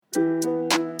Ladies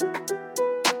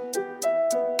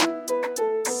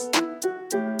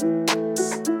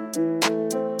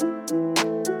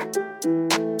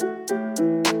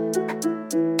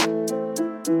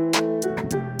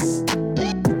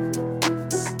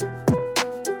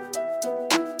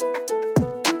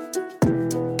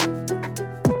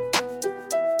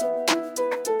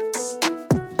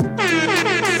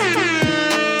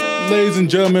and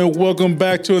gentlemen, welcome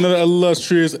back to another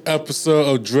illustrious episode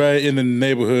of Dre in the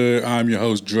Neighborhood. I'm your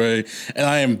host, Dre, and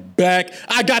I am back.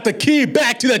 I got the key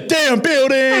back to the damn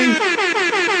building.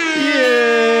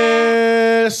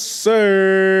 Yes,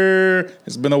 sir.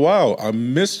 It's been a while. I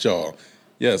missed y'all.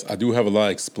 Yes, I do have a lot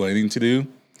of explaining to do.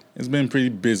 It's been pretty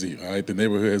busy, all right? The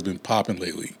neighborhood has been popping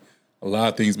lately. A lot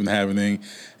of things been happening.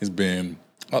 It's been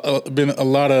a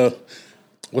lot of,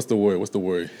 what's the word?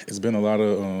 It's been a lot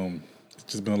of,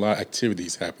 just been a lot of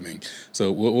activities happening.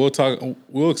 So we'll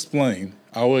explain.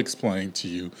 I will explain to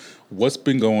you what's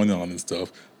been going on and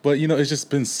stuff. But, it's just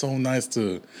been so nice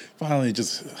to finally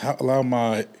just allow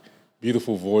my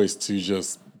beautiful voice to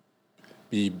just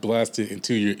be blasted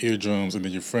into your eardrums, and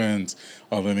then your friends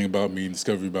are learning about me and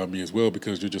discovering about me as well,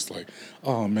 because you're just like,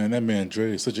 oh man, that man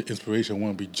Dre is such an inspiration. I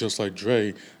want to be just like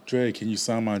Dre. Dre, can you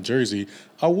sign my jersey?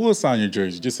 I will sign your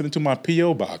jersey. Just send it to my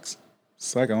P.O. box.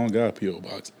 It's like I don't got a P.O.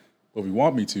 box. But if you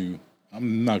want me to,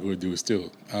 I'm not going to do it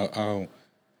still. I'm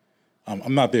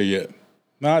not there yet.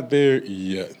 Not there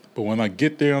yet. But when I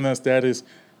get there on that status,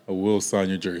 I will sign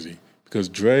your jersey. Because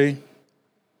Dre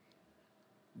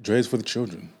is for the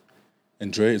children.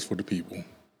 And Dre is for the people.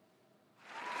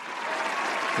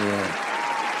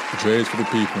 Yeah. Dre is for the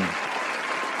people.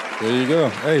 There you go.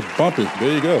 Hey, bump it.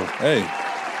 There you go. Hey,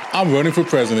 I'm running for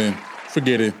president.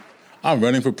 Forget it. I'm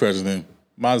running for president.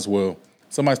 Might as well.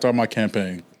 Somebody start my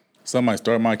campaign.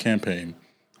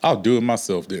 I'll do it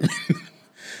myself, then.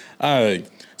 All right.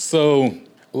 So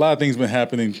a lot of things been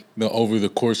happening over the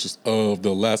course of the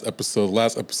last episode.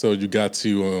 Last episode, you got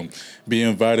to be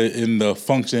invited in the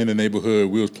function in the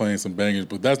neighborhood. We was playing some bangers,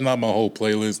 but that's not my whole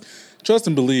playlist. Trust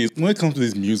and believe, when it comes to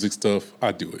this music stuff,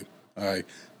 I do it. All right.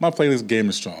 My playlist game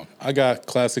is strong. I got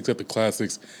classics after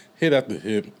classics, hit after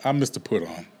hit. I miss to put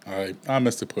on. All right. I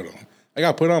miss to put on. I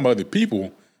got put on by other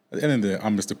people. At the end of the day, I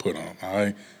miss to put on. All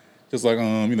right. Just like,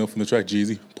 from the track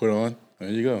Jeezy, put on. There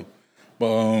you go.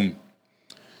 But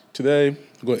today,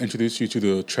 I'm going to introduce you to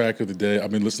the track of the day. I've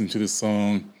been listening to this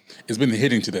song. It's been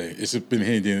hitting today. It's been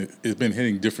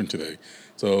hitting different today.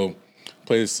 So,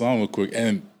 play this song real quick.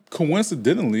 And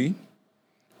coincidentally,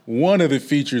 one of the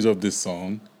features of this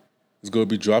song is going to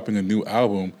be dropping a new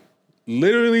album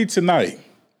literally tonight.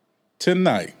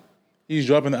 Tonight. He's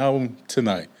dropping the album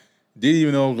tonight. Didn't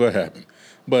even know what was going to happen.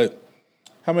 But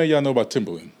how many of y'all know about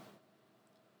Timbaland?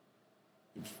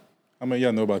 How many of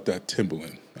y'all know about that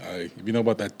Timbaland? All right. If you know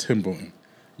about that Timbaland,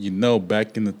 you know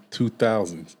back in the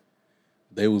 2000s,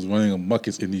 they was running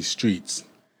amuckus in these streets,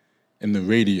 in the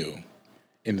radio,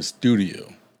 in the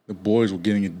studio. The boys were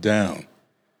getting it down.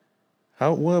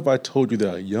 What if I told you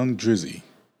that a young Drizzy,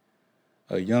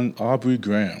 a young Aubrey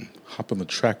Graham, hop on the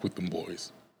track with them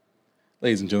boys?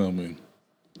 Ladies and gentlemen,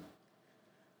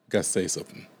 gotta say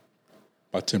something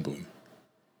about Timbaland,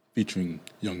 featuring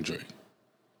Young Dre.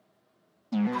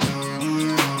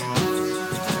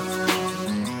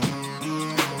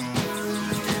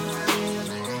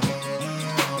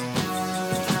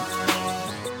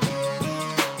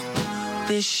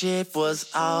 This shit was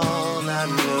all I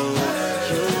knew,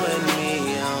 you and me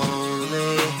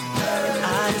only.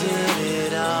 I did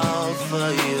it all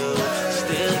for you,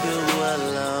 still you were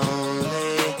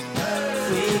lonely.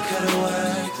 We could've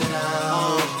worked it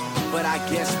out, but I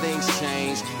guess things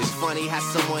change. It's funny how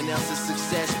someone else's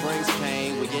success brings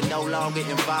pain. When you're no longer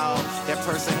involved, that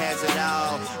person has it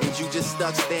all, and you just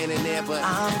stuck standing there. But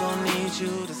I'm gonna need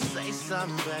you to say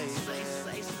something, baby.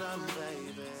 Say something,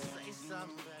 baby. Say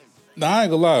something, baby. Now, I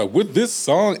ain't gonna lie, with this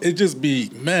song, it's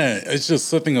just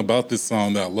something about this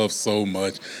song that I love so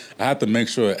much. I have to make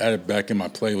sure I add it back in my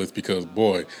playlist because,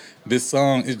 boy, this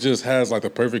song, it just has like the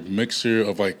perfect mixture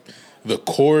of like the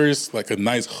chorus, like a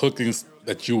nice hook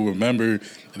that you will remember, and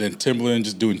then Timbaland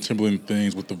just doing Timbaland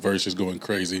things with the verses going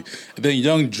crazy. And then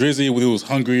Young Drizzy, when he was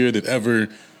hungrier than ever,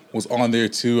 was on there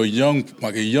too. A young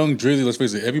Drizzy, let's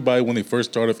face it, everybody when they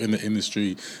first start off in the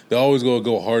industry, they always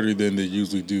go harder than they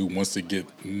usually do once they get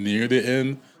near the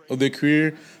end of their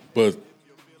career. But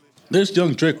this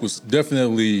Young Drake was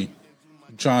definitely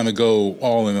trying to go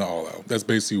all in and all out. That's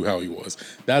basically how he was.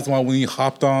 That's why when he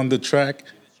hopped on the track,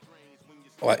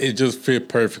 like it just fit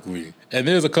perfectly. And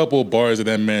there's a couple of bars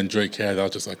that man Drake had. I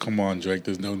was just like, come on, Drake,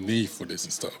 there's no need for this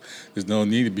and stuff. There's no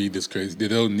need to be this crazy.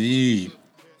 There's no need.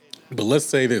 But let's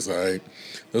say this, all right?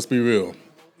 Let's be real.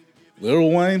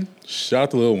 Lil Wayne, shout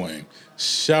out to Lil Wayne.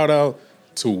 Shout out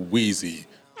to Weezy.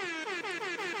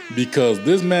 Because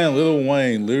this man, Lil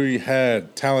Wayne, literally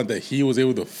had talent that he was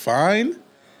able to find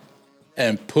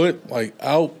and put like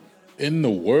out in the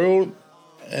world,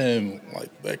 and like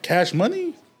that Cash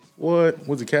Money. What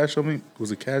was it? Cash Money?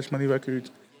 Was it Cash Money Records?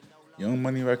 Young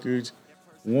Money Records?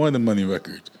 One of the Money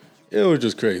Records. It was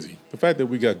just crazy. The fact that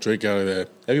we got Drake out of that.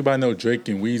 Everybody know Drake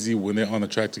and Weezy when they're on the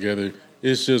track together.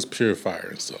 It's just pure fire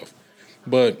and stuff.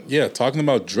 But yeah, talking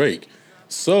about Drake.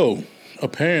 So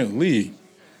apparently,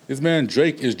 this man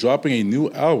Drake is dropping a new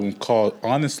album called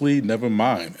Honestly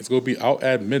Nevermind. It's going to be out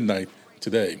at midnight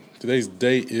today. Today's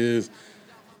date is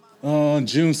June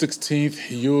 16th.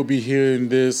 You'll be hearing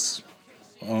this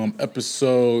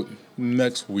episode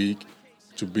next week,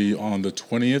 which will be on the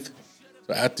 20th,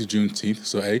 so after Juneteenth.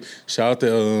 So hey, shout out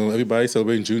to everybody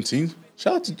celebrating Juneteenth.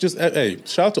 Shout out to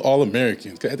shout out to all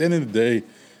Americans. 'Cause at the end of the day,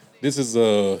 this is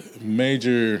a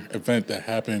major event that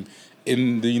happened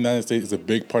in the United States. It's a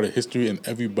big part of history, and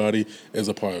everybody is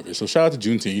a part of it. So shout out to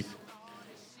Juneteenth.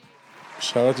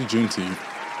 Shout out to Juneteenth.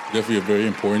 Definitely a very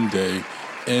important day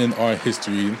in our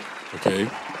history. Okay,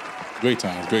 great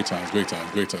times.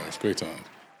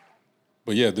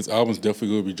 But yeah, this album's definitely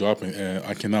going to be dropping, and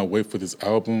I cannot wait for this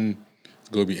album. It's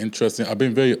going to be interesting. I've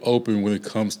been very open when it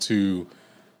comes to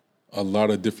a lot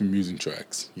of different music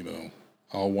tracks. You know,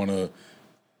 I don't want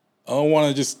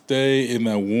to just stay in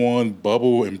that one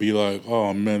bubble and be like,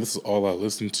 oh man, this is all I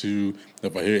listen to.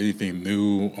 If I hear anything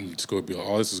new, I'm just going to be like,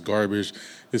 oh, this is garbage.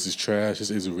 This is trash.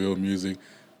 This isn't real music.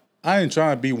 I ain't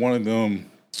trying to be one of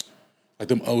them, like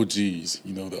them OGs,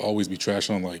 you know, that always be trash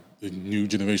on like the new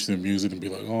generation of music and be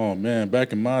like, oh man,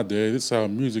 back in my day, this is how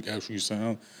music actually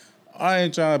sound. I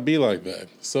ain't trying to be like that.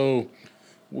 So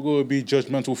we're going to be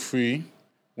judgmental free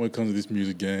when it comes to this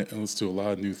music game and listen to a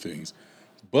lot of new things.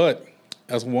 But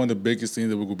that's one of the biggest things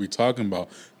that we're going to be talking about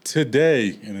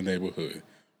today in the neighborhood.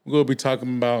 We're going to be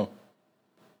talking about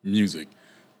music,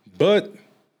 but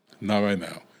not right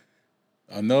now.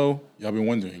 I know y'all been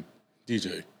wondering,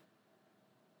 DJ,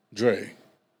 Dre,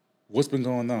 what's been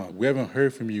going on? We haven't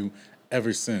heard from you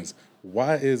ever since.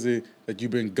 Why is it that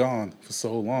you've been gone for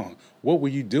so long? What were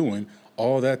you doing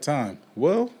all that time?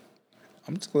 Well,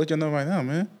 I'm just going to let y'all know right now,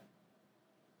 man.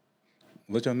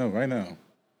 Let y'all know right now.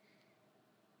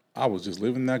 I was just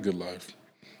living that good life.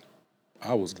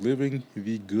 I was living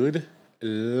the good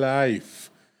life.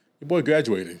 Your boy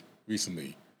graduated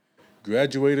recently.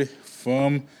 Graduated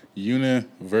from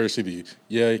university.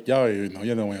 Yeah, y'all already know.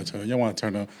 Y'all want to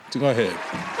turn up. So go ahead.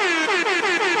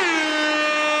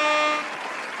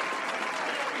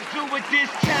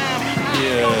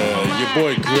 Yeah, your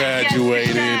boy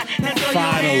graduated.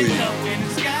 Finally.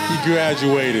 He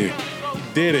graduated.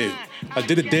 Did it. I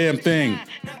did a damn thing.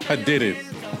 I did it.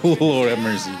 Lord have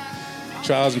mercy.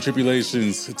 Trials and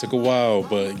tribulations. It took a while,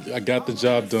 but I got the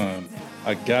job done.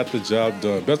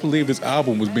 Best believe this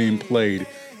album was being played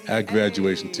at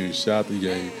graduation too. Shout out to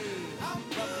Ye.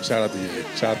 Shout out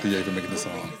to Ye for making this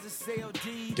song.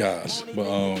 Gosh.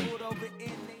 But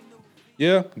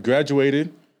yeah,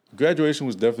 graduated. Graduation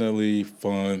was definitely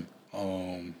fun.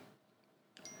 I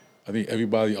think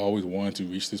everybody always wanted to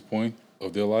reach this point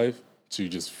of their life to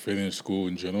just finish school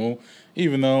in general,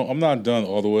 even though I'm not done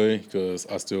all the way because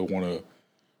I still want to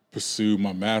pursue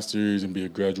my master's and be a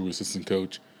graduate assistant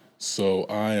coach. So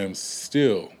I am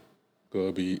still going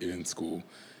to be in school,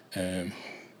 and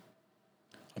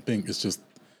I think it's just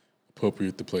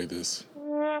appropriate to play this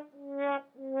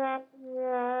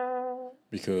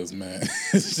because, man,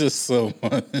 it's just so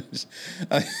much.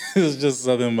 It's just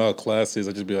something about classes.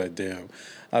 I just be like, damn,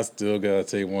 I still got to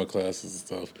take more classes and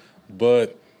stuff.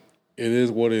 But it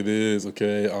is what it is,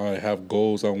 okay? I have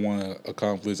goals I want to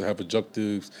accomplish. I have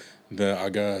objectives that I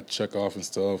got to check off and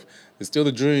stuff. It's still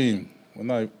the dream.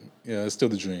 It's still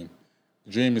the dream.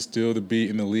 The dream is still to be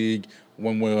in the league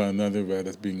one way or another, whether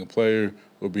that's being a player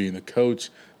or being a coach.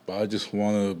 But I just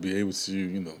want to be able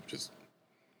to, just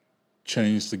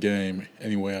change the game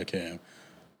any way I can.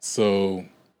 So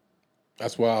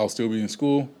that's why I'll still be in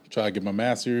school, try to get my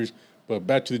master's. But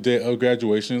back to the day of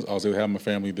graduations, I was able to have my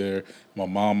family there. My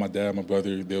mom, my dad, my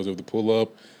brother, they was able to pull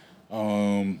up.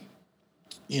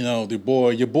 Your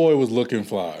boy was looking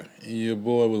fly.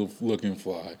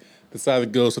 Decided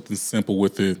to go something simple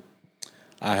with it.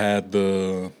 I had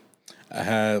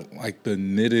like a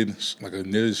knitted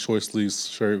short sleeve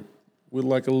shirt with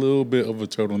like a little bit of a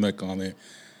turtleneck on it.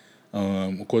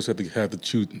 Of course, I had to have the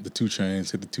two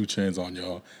chains, hit the 2 chains on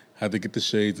y'all. Had to get the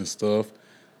shades and stuff.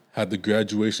 Had the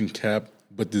graduation cap,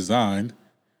 but designed.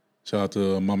 Shout out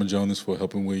to Mama Jonas for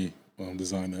helping me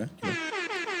design that. Yeah.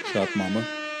 Shout out to Mama.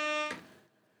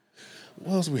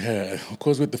 what else we had? Of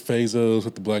course, with the Phasos,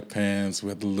 with the black pants, we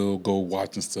had the little gold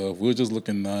watch and stuff. We were just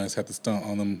looking nice. Had to stunt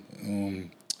on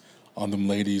them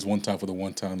ladies one time for the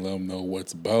one time, let them know what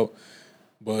it's about.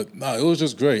 But nah, it was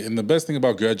just great. And the best thing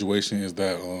about graduation is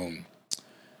that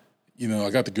I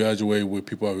got to graduate with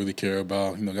people I really care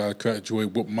about. Got to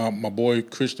graduate with my boy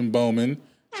Christian Bowman.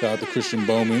 Shout out to Christian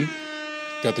Bowman.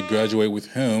 Got to graduate with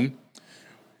him.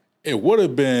 It would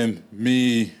have been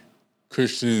me,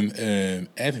 Christian, and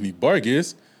Anthony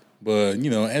Vargas, but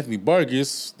Anthony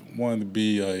Vargas wanted to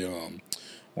be a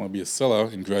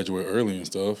sellout and graduate early and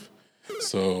stuff.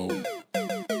 So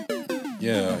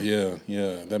yeah,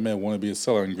 that man wanted to be a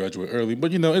sellout and graduate early,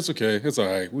 but it's okay, it's all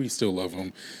right. We still love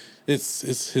him.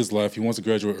 It's his life. He wants to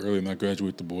graduate early and not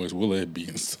graduate the boys. We'll let it be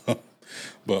and stuff.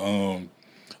 But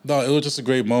no, it was just a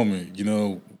great moment.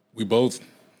 All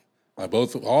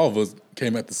of us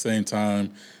came at the same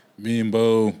time. Me and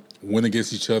Bo went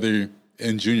against each other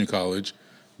in junior college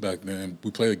back then.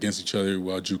 We played against each other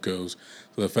while JUCOs.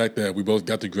 So the fact that we both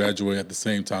got to graduate at the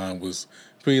same time was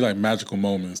pretty magical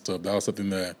moment and stuff. That was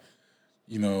something that,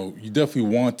 you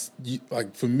definitely want.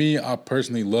 For me, I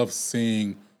personally love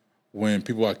seeing when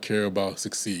people I care about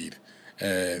succeed.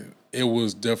 And it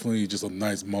was definitely just a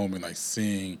nice moment,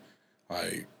 seeing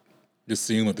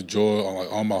the joy on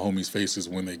all my homies' faces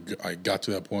when they got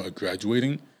to that point of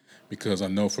graduating, because I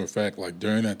know for a fact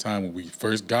during that time when we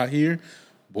first got here,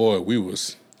 boy, we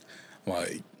was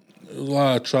a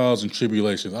lot of trials and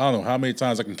tribulations. I don't know how many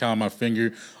times I can count on my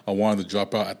finger I wanted to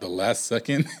drop out at the last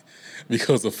second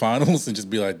because of finals and just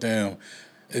be like, damn,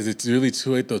 is it really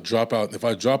too late to drop out? If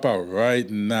I drop out right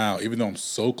now, even though I'm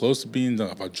so close to being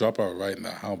done, if I drop out right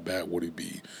now, how bad would it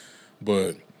be?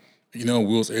 But we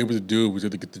was able to do it. We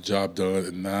did to get the job done,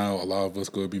 and now a lot of us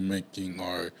going to be making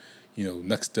our,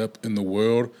 next step in the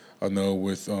world. I know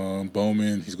with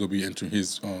Bowman, he's going to be entering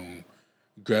his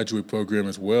graduate program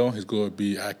as well. He's going to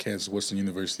be at Kansas Western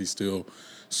University still,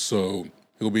 so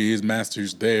he'll be his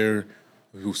master's there.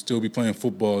 He'll still be playing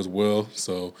football as well,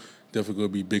 so definitely going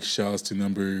to be big shouts to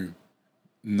number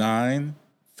 9,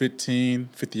 15,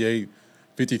 58,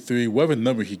 53, whatever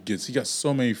number he gets. He got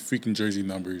so many freaking jersey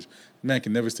numbers. Man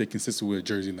can never stay consistent with a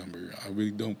jersey number. I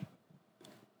really don't.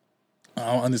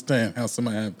 I don't understand how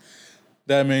somebody have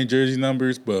that many jersey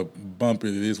numbers, but bump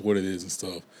it. It is what it is and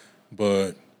stuff.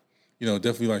 But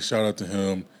definitely shout out to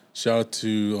him. Shout out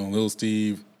to Lil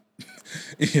Steve.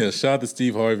 Yeah, shout out to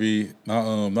Steve Harvey.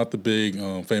 Not the big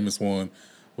famous one,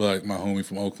 but my homie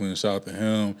from Oakland. Shout out to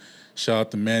him. Shout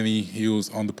out to Manny. He was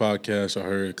on the podcast I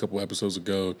heard a couple episodes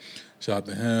ago. Shout out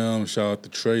to him. Shout out to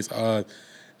Trace Odd.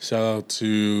 Shout out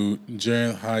to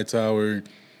Jaren Hightower.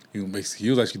 He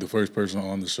was actually the first person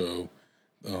on the show.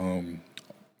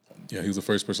 He was the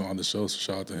first person on the show, so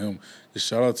shout out to him. Just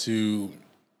shout out to, you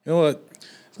know what?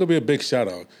 It's going to be a big shout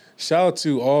out. Shout out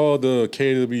to all the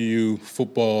KWU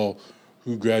football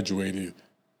who graduated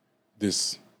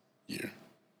this year.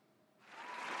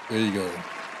 There you go.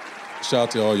 Shout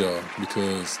out to all y'all,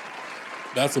 because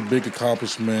that's a big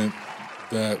accomplishment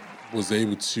that was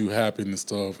able to happen and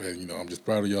stuff. And, I'm just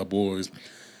proud of y'all boys.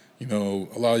 A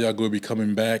lot of y'all going to be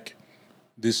coming back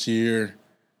this year.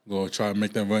 Going to try to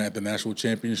make that run at the national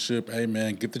championship. Hey,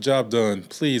 man, get the job done.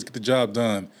 Please get the job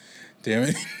done. Damn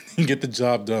it. Get the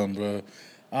job done, bro.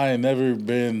 I ain't never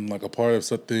been, a part of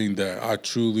something that I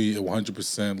truly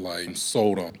 100% am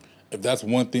sold on. If that's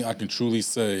one thing I can truly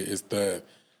say, is that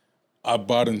I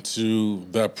bought into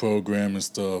that program and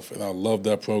stuff, and I love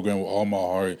that program with all my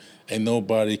heart, and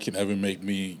nobody can ever make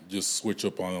me just switch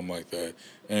up on them like that.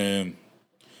 And,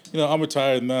 I'm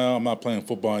retired now. I'm not playing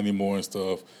football anymore and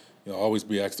stuff. I always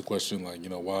be asked the question,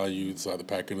 why you decide to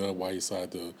pack it up, why you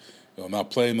decide to, not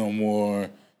play no more,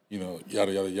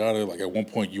 yada, yada, yada. At one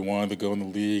point, you wanted to go in the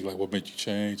league. What made you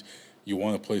change? You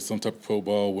want to play some type of pro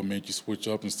ball. What made you switch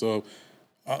up and stuff?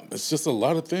 It's just a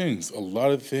lot of things. A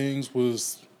lot of things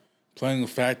was playing a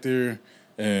factor,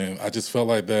 and I just felt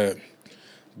like that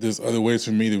there's other ways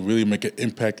for me to really make an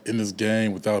impact in this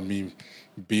game without me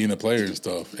being a player and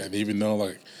stuff. And even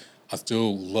though, I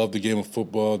still love the game of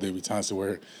football, there be times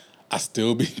where I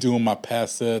still be doing my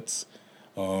pass sets.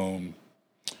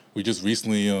 We just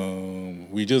recently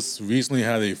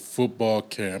had a football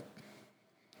camp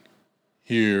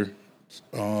here.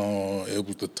 It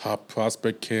was the top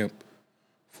prospect camp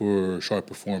for Sharp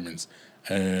Performance,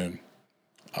 and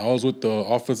I was with the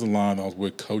offensive line. I was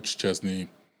with Coach Chesney.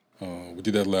 We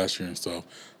did that last year and stuff.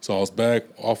 So I was back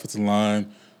offensive line,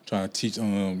 trying to teach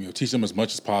them as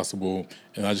much as possible.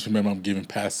 And I just remember I'm giving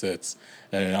pass sets,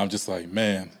 and I'm just like,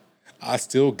 man, I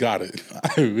still got it.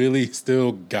 I really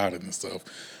still got it and stuff.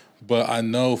 But I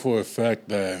know for a fact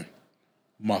that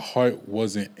my heart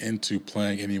wasn't into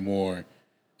playing anymore.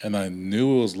 And I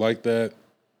knew it was like that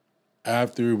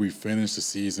after we finished the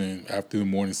season, after the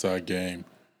Morningside game.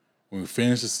 When we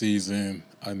finished the season,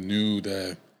 I knew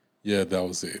that, yeah, that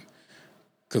was it.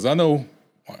 Because I know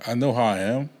how I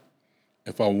am.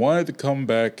 If I wanted to come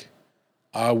back,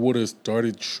 I would have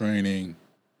started training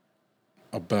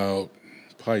about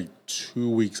probably 2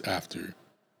 weeks after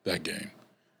that game.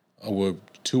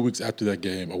 2 weeks after that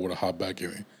game, I would have hopped back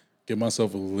in. Give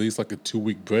myself at least like a 2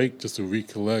 week break just to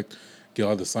recollect, get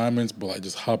all the assignments, but like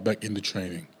just hop back into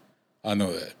training. I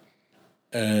know that.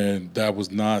 And that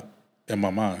was not in my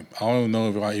mind. I don't know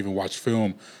if I even watched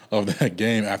film of that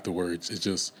game afterwards. It's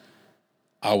just,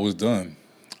 I was done.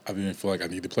 I didn't feel like I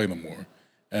needed to play no more.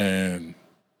 And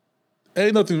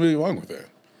ain't nothing really wrong with that.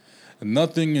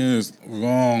 Nothing is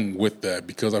wrong with that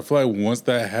because I feel like once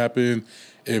that happened,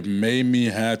 it made me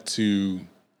have to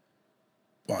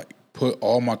like put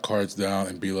all my cards down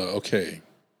and be like, okay,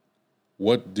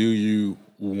 what do you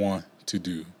want to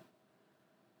do?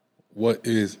 What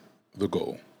is the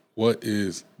goal? What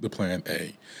is the plan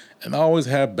A? And I always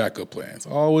have backup plans.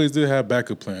 I always did have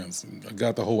backup plans. I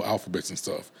got the whole alphabets and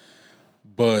stuff.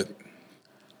 But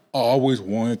I always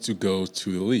wanted to go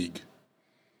to the league.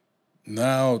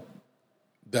 Now,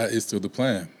 that is still the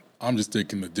plan. I'm just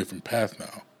taking a different path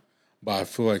now. But I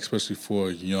feel like, especially for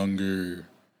a younger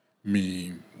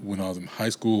me, when I was in high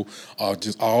school, I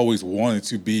always wanted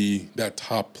to be that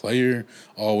top player.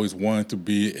 I always wanted to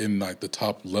be in like the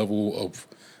top level of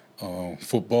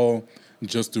football,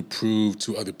 just to prove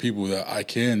to other people that I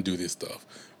can do this stuff.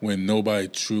 When nobody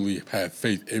truly had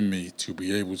faith in me to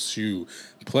be able to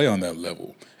play on that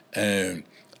level, and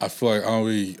I feel like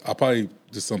I probably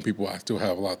to some people I still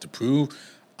have a lot to prove.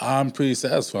 I'm pretty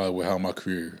satisfied with how my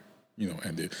career,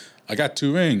 ended. I got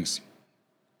 2 rings.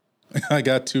 I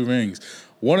got 2 rings.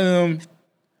 One of them,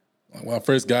 when I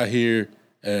first got here,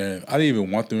 and I didn't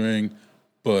even want the ring,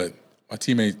 but my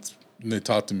teammates, they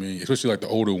talked to me, especially like the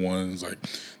older ones, like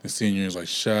the seniors, like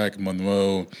Shaq,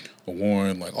 Monroe,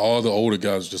 Warren, like all the older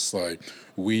guys, just like,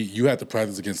 you have to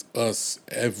practice against us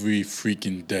every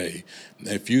freaking day.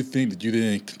 If you think that you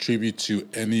didn't contribute to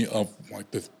any of like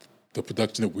the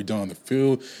production that we done on the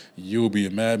field, you'll be a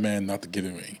madman not to get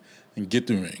the ring. And get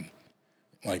the ring.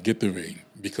 Like, get the ring,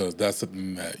 because that's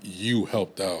something that you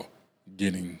helped out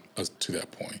getting us to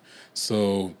that point.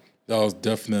 So that was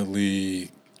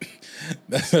definitely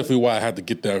that's definitely why I had to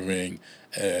get that ring.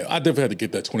 I definitely had to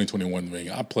get that 2021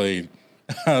 ring. I played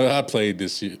I played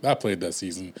this year. I played that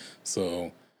season.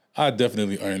 So I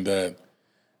definitely earned that.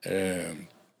 And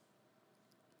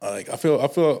like I feel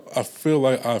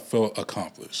like I felt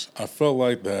accomplished. I felt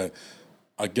like that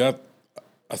I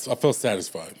felt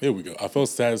satisfied. There we go. I felt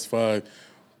satisfied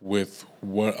with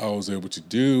what I was able to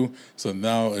do. So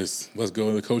now let's go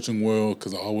to the coaching world,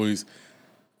 because I always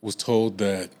was told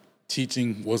that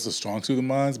teaching was a strong suit of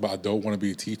mine, but I don't want to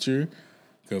be a teacher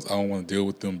because I don't want to deal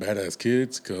with them badass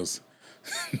kids. Because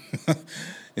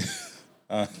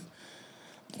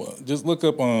well, just look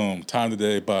up Time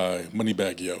Today by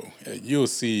Moneybagg Yo. You'll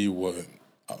see what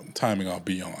timing I'll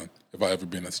be on if I ever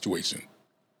be in that situation.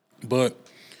 But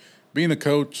being a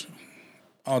coach,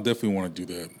 I'll definitely want to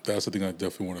do that. That's the thing I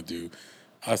definitely want to do.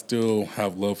 I still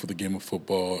have love for the game of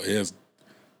football. It has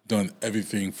done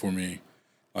everything for me.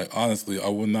 Like, honestly, I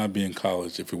would not be in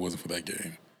college if it wasn't for that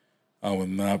game. I would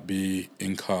not be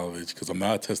in college because I'm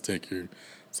not a test taker,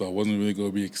 so I wasn't really going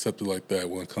to be accepted like that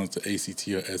when it comes to ACT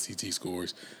or SAT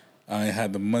scores. I ain't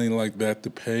had the money like that to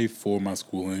pay for my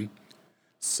schooling.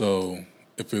 So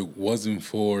if it wasn't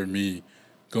for me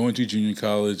going to junior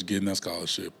college, getting that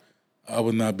scholarship, I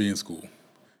would not be in school.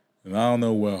 And I don't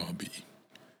know where I'll be.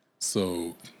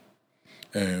 So,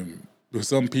 and with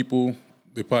some people,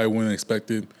 they probably wouldn't expect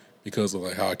it because of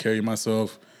like how I carry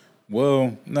myself.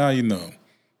 Well, now you know.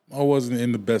 I wasn't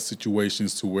in the best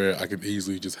situations to where I could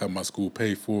easily just have my school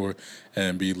paid for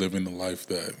and be living the life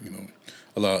that,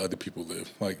 a lot of other people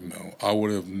live. Like, no, I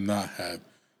would have not had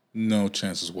no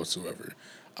chances whatsoever.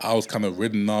 I was kind of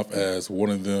written off as one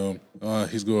of them.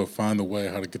 He's going to find a way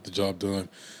how to get the job done.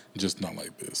 Just not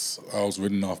like this. I was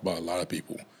written off by a lot of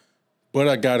people. But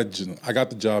I got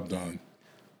the job done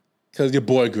because your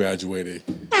boy graduated.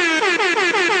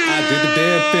 I did the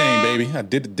damn thing, baby. I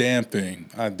did the damn thing.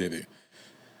 I did it.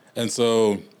 And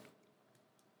so,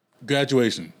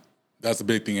 graduation, that's a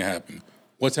big thing that happened.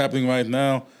 What's happening right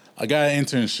now? I got an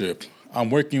internship. I'm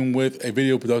working with a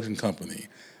video production company.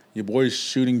 Your boy's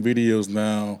shooting videos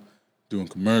now, doing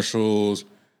commercials,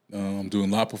 doing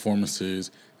live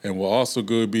performances, and we're also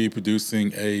going to be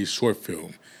producing a short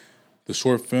film. The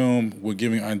short film, we're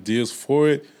giving ideas for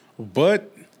it, but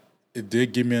it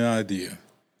did give me an idea.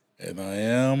 And I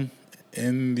am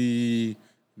in the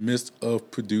midst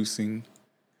of producing,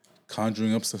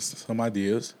 conjuring up some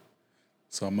ideas.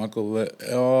 So I'm not going to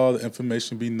let all the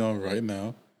information be known right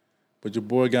now. But your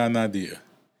boy got an idea.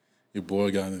 Your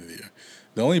boy got an idea.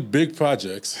 The only big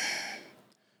projects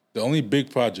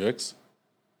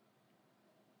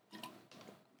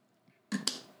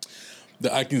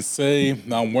that I can say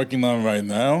that I'm working on right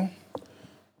now,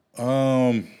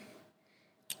 I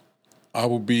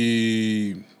will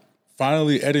be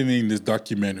finally editing this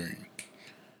documentary.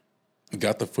 I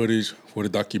got the footage for the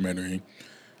documentary.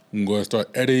 I'm going to start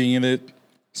editing it.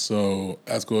 So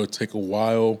that's going to take a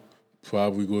while.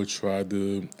 Probably going to try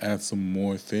to add some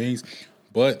more things.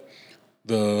 But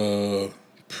the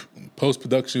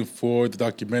post-production for the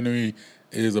documentary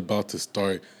is about to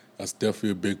start. That's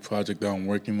definitely a big project that I'm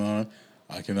working on.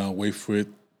 I cannot wait for it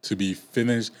to be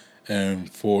finished and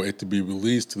for it to be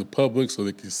released to the public so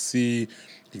they can see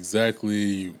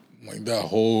exactly like that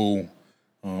whole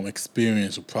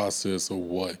experience or process of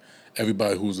what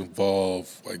everybody who's involved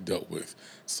like dealt with.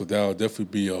 So that'll definitely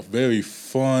be a very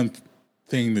fun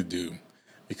thing to do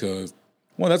because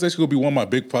that's actually gonna be one of my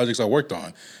big projects I worked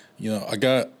on. I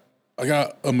got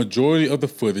a majority of the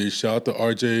footage. Shout out to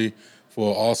RJ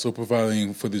for also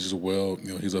providing footage as well.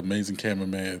 He's an amazing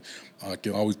cameraman. I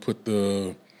can always put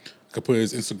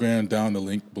his Instagram down the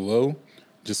link below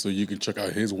just so you can check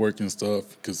out his work and stuff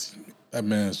because that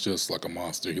man's just like a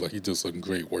monster. He does some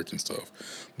great work and stuff.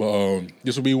 But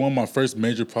this will be one of my first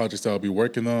major projects that I'll be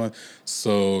working on.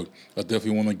 So I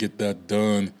definitely want to get that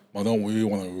done. I don't really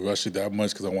want to rush it that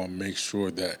much because I want to make sure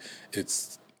that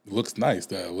it looks nice,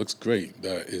 that it looks great,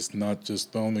 that it's not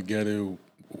just thrown together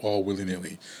all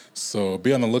willy-nilly. So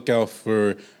be on the lookout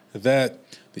for that,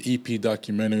 the EP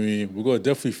documentary. We're going to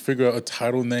definitely figure out a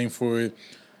title name for it.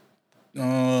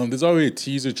 There's already a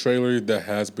teaser trailer that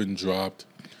has been dropped.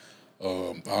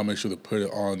 I'll make sure to put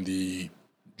it on the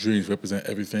Dreams Represent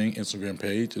Everything Instagram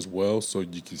page as well so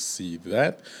you can see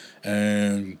that.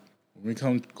 And when we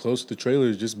come close to the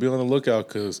trailer, just be on the lookout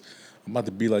because I'm about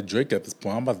to be like Drake at this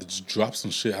point. I'm about to just drop some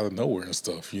shit out of nowhere and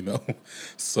stuff,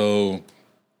 So,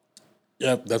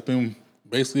 yeah, that's been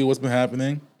basically what's been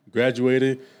happening.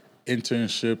 Graduated,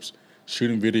 internships,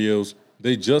 shooting videos.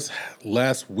 They just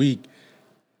last week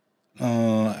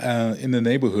in the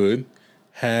neighborhood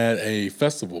had a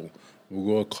festival.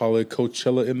 We're going to call it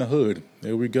Coachella in the Hood.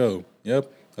 There we go.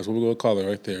 Yep, that's what we're going to call it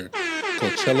right there.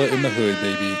 Coachella in the Hood,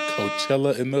 baby.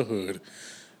 Coachella in the Hood.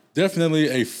 Definitely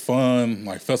a fun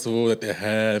festival that they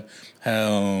had.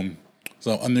 Had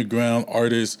some underground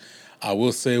artists. I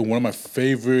will say one of my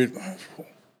favorite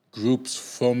groups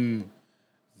from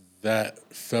that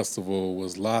festival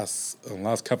was Las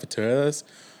Cafeteras.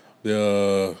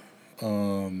 They're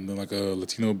like a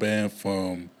Latino band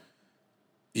from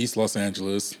East Los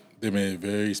Angeles. They made it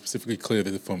very specifically clear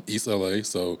that they're from East LA.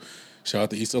 So shout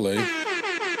out to East LA.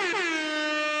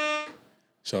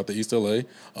 Shout out to East LA.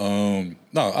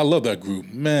 I love that group.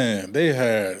 Man, they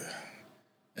had,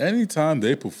 anytime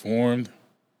they performed,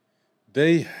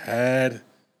 they had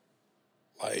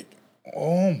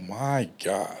oh my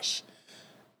gosh.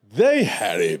 They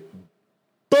had it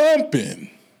bumping.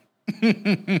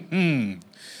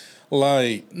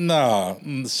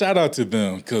 Shout out to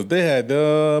them because they had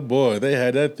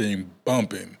that thing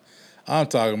bumping. I'm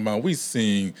talking about we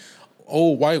seen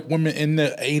old white women in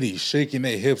their 80s shaking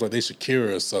their hips like they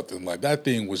Shakira or something. Like that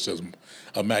thing was just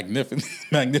a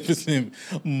magnificent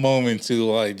moment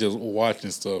to just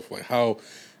watching stuff. Like how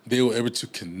they were able to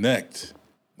connect.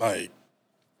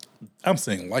 I'm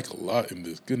saying a lot in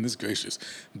this. Goodness gracious.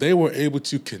 They were able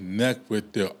to connect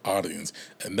with their audience.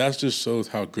 And that just shows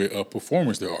how great of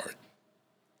performers they are.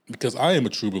 Because I am a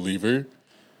true believer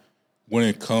when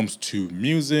it comes to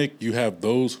music, you have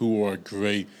those who are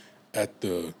great at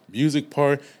the music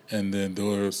part, and then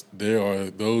there are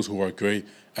those who are great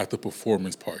at the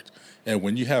performance part. And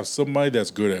when you have somebody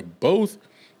that's good at both,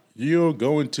 you're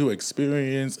going to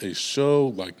experience a show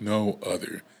like no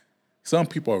other. Some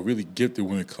people are really gifted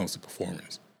when it comes to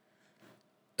performance.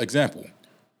 Example,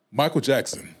 Michael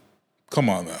Jackson. Come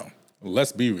on now.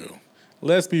 Let's be real.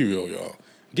 Let's be real, y'all.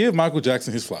 Give Michael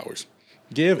Jackson his flowers.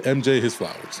 Give MJ his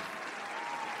flowers.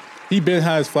 He been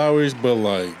had his flowers, but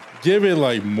give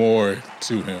it more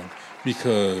to him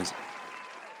because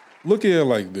look at it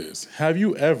like this. Have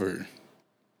you ever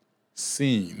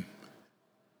seen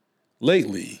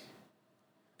lately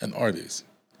an artist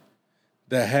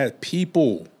that had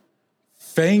people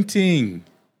fainting?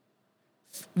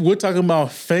 We're talking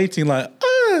about fainting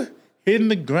hitting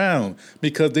the ground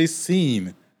because they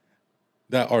seen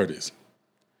that artist.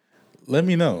 Let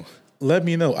me know. let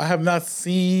me know. I have not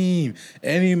seen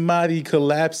anybody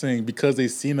collapsing because they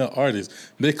seen an artist.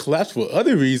 They collapse for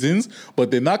other reasons,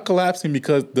 but they're not collapsing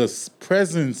because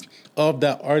presence of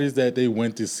that artist that they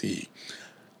went to see.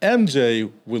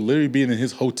 MJ would literally be in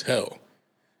his hotel,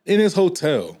 and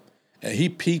he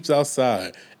peeps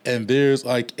outside, and there's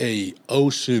like a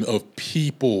ocean of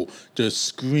people just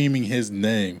screaming his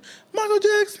name. Michael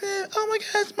Jackson! Oh my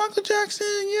gosh, Michael Jackson!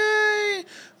 Yay!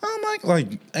 Oh my!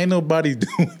 Like, ain't nobody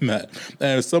doing that.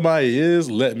 And if somebody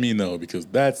is, let me know, because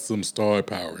that's some star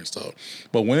power and stuff.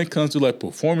 But when it comes to like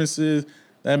performances,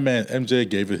 that man MJ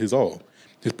gave it his all.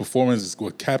 His performance is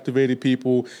what captivated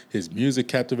people. His music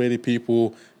captivated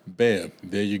people. Bam,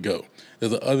 there you go.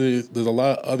 There's a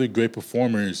lot of other great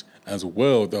performers as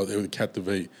well that they would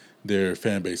captivate their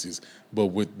fan bases. But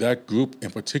with that group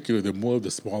in particular, they're more of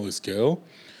the smaller scale.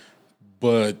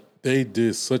 But they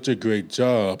did such a great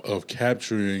job of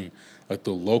capturing like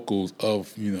the locals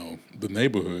of, the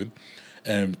neighborhood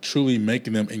and truly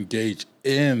making them engage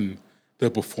in the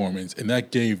performance. And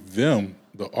that gave them,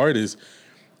 the artists,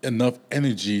 enough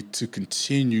energy to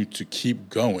continue to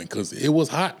keep going, because it was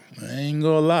hot. I ain't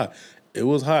gonna lie. It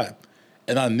was hot.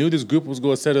 And I knew this group was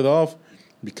gonna set it off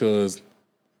because,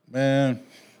 man,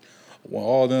 when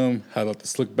all of them had like the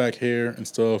slick back hair and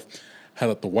stuff, had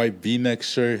like the white V-neck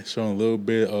shirt showing a little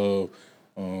bit of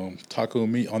taco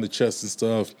meat on the chest and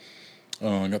stuff.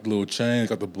 Got the little chain,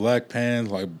 got the black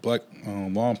pants, like black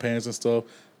long pants and stuff.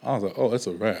 I was like, oh, that's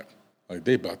a wrap. Like,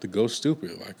 they about to go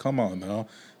stupid. Like, come on now.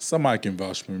 Somebody can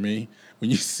vouch for me. When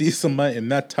you see somebody in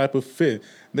that type of fit,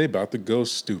 they about to go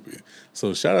stupid.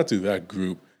 So shout out to that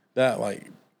group. That, like,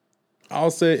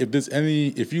 I'll say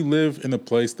if you live in a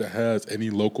place that has any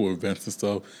local events and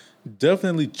stuff,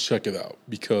 definitely check it out,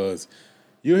 because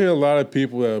you hear a lot of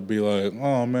people that be like,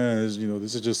 oh man,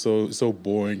 this is just so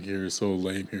boring here, so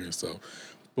lame here and stuff.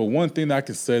 But one thing I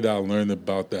can say that I learned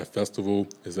about that festival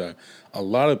is that a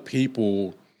lot of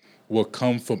people will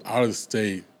come from out of the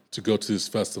state to go to this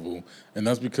festival. And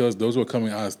that's because those who are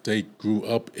coming out of state grew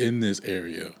up in this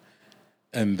area.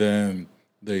 And then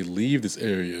they leave this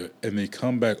area and they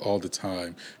come back all the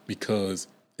time because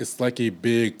it's like a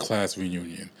big class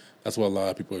reunion. That's what a lot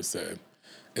of people have said.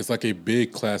 It's like a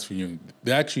big class reunion.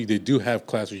 They do have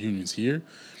class reunions here,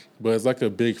 but it's like a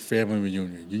big family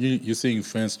reunion. You're seeing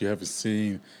friends you haven't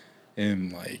seen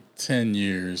in like 10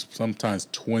 years, sometimes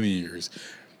 20 years.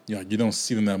 You don't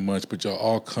see them that much, but y'all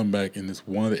all come back in this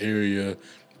one area,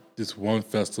 this one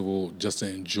festival, just to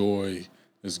enjoy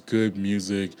this good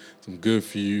music, some good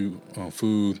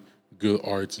food, good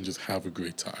arts, and just have a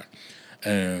great time.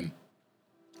 And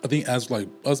I think as like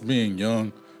us being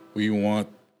young, we're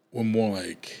more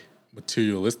like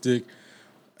materialistic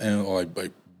and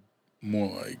like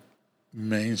more like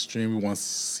mainstream. We want to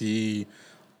see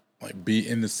like be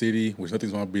in the city, which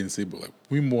nothing's wrong with being in the city, but like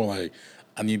we more like,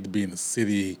 I need to be in the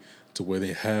city to where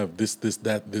they have this,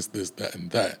 that,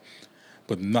 and that.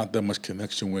 But not that much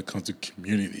connection when it comes to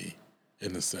community,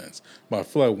 in a sense. But I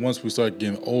feel like once we start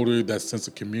getting older, that sense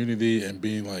of community and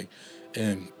being like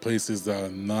in places that are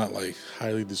not like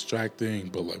highly distracting,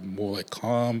 but like more like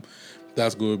calm,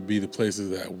 that's going to be the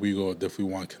places that we going to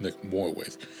definitely want to connect more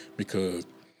with, because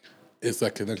it's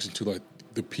that connection to like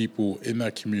the people in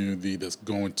that community that's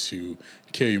going to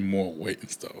carry more weight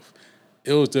and stuff.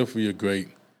 It was definitely a great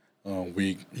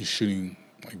week. He's shooting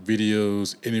like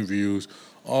videos, interviews,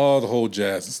 all the whole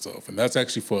jazz and stuff. And that's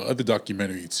actually for other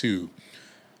documentary too.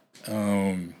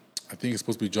 I think it's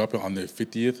supposed to be dropping on their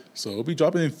 50th. So it'll be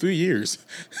dropping in 3 years.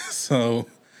 So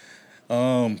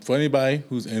for anybody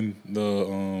who's in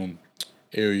the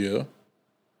area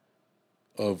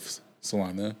of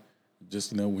Salina,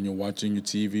 just when you're watching your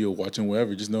TV or watching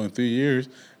wherever, just know in 3 years,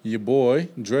 your boy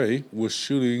Dre was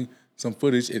shooting some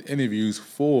footage and interviews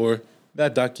for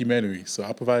that documentary. So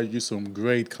I provided you some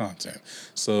great content.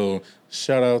 So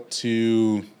shout out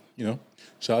to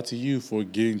you for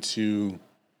getting to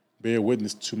bear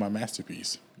witness to my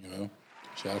masterpiece.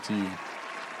 Shout out to you.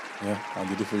 Yeah, I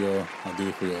did it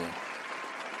for y'all.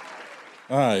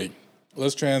 All right,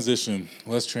 let's transition.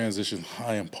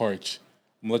 I am parched.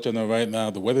 I'm gonna let y'all know right now,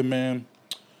 the weatherman,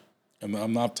 and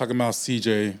I'm not talking about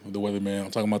CJ, the weatherman.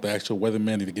 I'm talking about the actual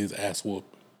weatherman that get his ass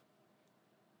whooped.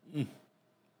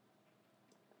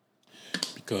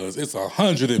 Because it's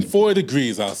 104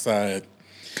 degrees outside.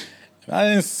 And I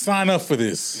didn't sign up for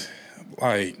this.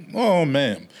 Like, oh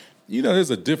man.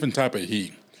 There's a different type of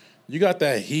heat. You got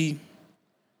that heat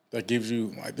that gives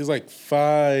you, there's like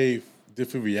 5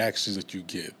 different reactions that you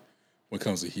get when it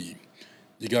comes to heat.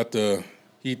 You got the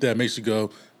heat that makes you go,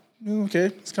 okay,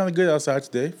 it's kind of good outside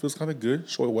today. Feels kind of good.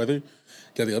 Short weather. You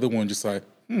got the other one just like,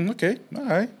 okay, all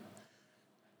right.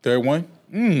 Third one.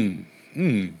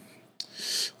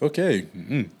 Okay.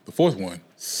 The fourth one.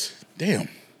 Damn.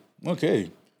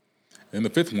 Okay. And the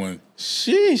fifth one.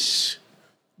 Sheesh.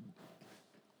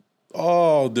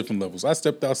 All different levels. I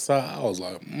stepped outside. I was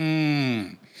like,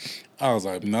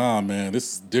 nah, man,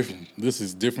 this is different. This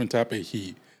is different type of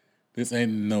heat. This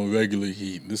ain't no regular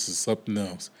heat. This is something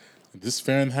else. This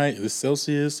Fahrenheit, this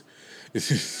Celsius,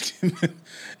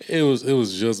 it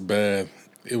was just bad.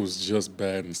 It was just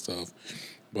bad and stuff.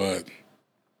 But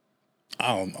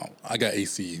I don't know. I got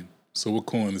AC, so we're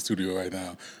cool in the studio right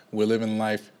now. We're living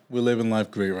life. We're living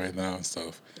life great right now and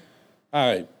stuff. All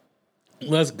right,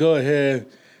 let's go ahead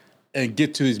and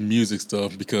get to this music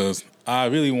stuff because I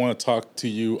really want to talk to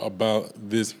you about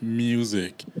this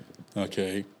music.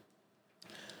 Okay.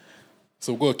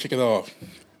 So we're going to kick it off.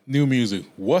 New music.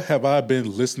 What have I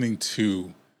been listening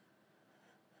to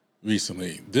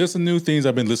recently? There's some new things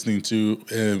I've been listening to.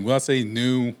 And when I say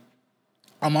new,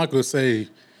 I'm not going to say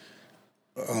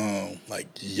like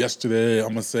yesterday. I'm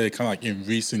going to say kind of like in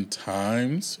recent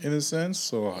times in a sense.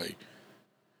 So like,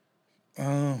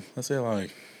 let's say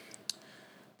like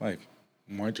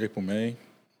March, April, May.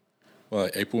 Well,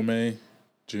 like April, May,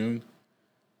 June.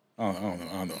 I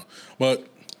don't know. But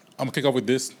I'm going to kick off with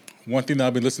this. One thing that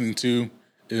I've been listening to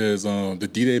is the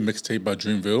D-Day mixtape by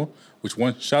Dreamville,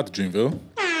 shout out to Dreamville.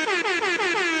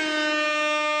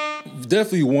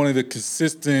 Definitely one of the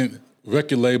consistent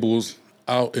record labels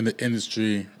out in the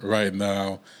industry right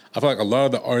now. I feel like a lot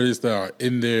of the artists that are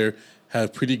in there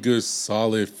have pretty good,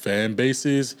 solid fan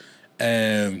bases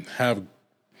and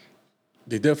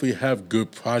they definitely have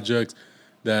good projects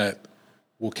that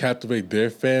will captivate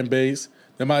their fan base.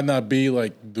 They might not be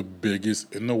like the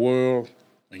biggest in the world.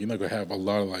 Like, you're not gonna have a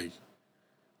lot of like,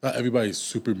 not everybody's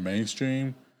super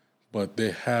mainstream, but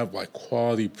they have like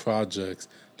quality projects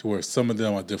to where some of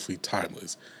them are definitely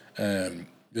timeless. And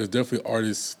there's definitely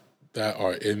artists that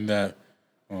are in that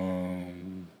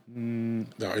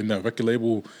record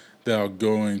label that are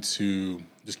going to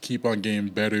just keep on getting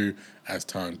better as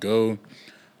time goes.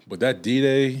 But that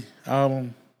D-Day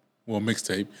album, well,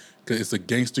 mixtape, because it's a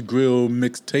Gangsta Grill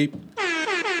mixtape.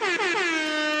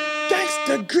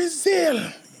 Gangsta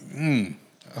Grizzle. I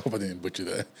hope I didn't butcher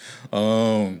that.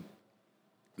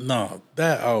 No,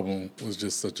 that album was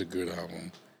just such a good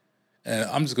album. And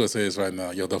I'm just going to say this right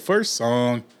now. Yo, the first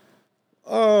song,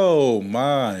 oh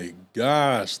my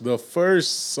gosh, the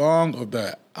first song of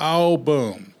that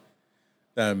album,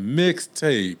 that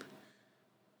mixtape,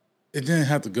 it didn't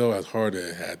have to go as hard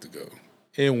as it had to go.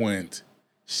 It went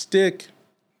stick,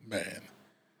 man.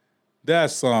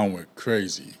 That song went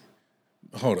crazy.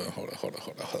 Hold on.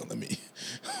 Let me,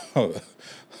 hold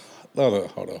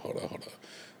on.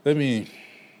 Let me,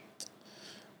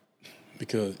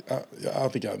 because I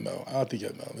don't think I know.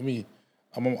 Let me,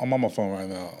 I'm on my phone right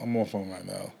now.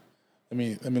 Let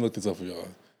me look this up for y'all.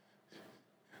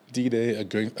 D-Day, a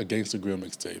Gangsta Grill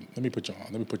mixtape. Let me put you on.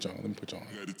 At the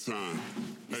time.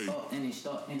 Hey.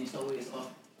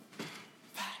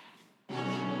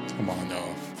 Come on,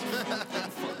 y'all.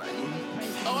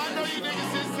 Oh, I know you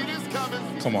niggas didn't see this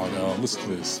coming. Come on, y'all. Listen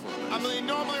to this. I mean,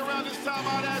 normally around this time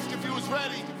I'd ask if you was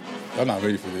ready. Y'all not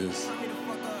ready for this.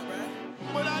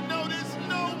 But I know there's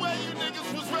no way you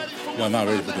niggas was ready for Y'all not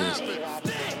ready what's for about this. to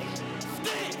happen.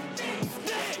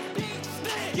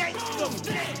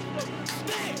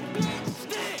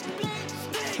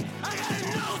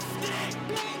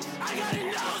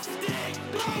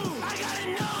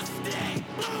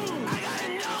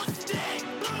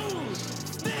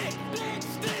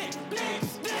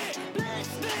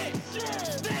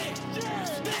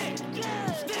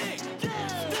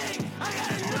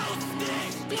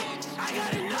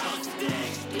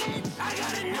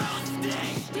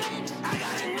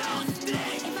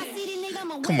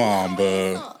 Come on,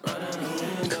 bro.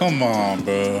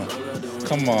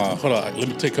 Come on. Hold on. Let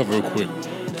me take cover real quick.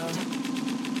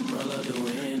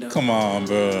 Come on,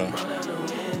 bro.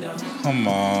 Come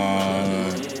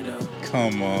on.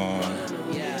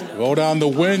 Roll down the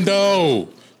window.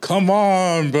 Come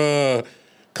on, bro.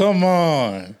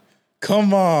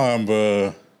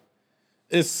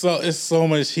 It's so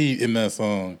much heat in that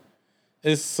song.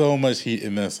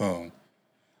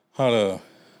 Hold up.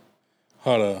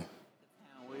 Where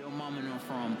your mama and them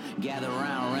from? Gather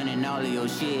around running all of your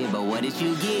shit, but what did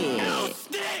you get?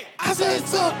 I said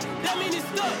it's up. That mean it's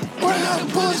stuck. Running out the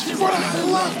bullets, running out the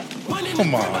luck.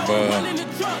 Come on, bro.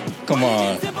 Come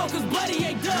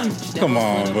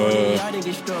on, bro.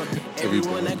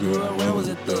 Everyone that grew up around was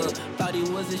a thug. Thought he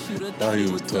was a shooter, Thought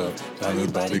he was tough. Now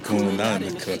his body cool, not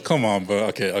in the cut. Come on, bro.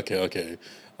 Okay.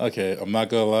 I'm not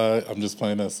gonna lie. I'm just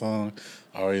playing that song.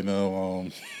 I already know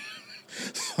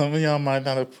some of y'all might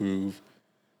not approve.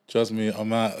 Trust me, I'm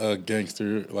not a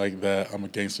gangster like that. I'm a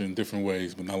gangster in different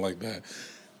ways, but not like that.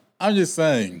 I'm just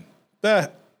saying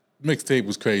that mixtape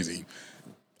was crazy.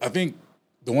 I think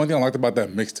the one thing I liked about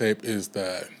that mixtape is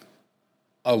that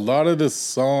a lot of the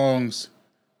songs,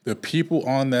 the people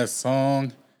on that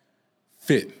song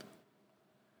fit.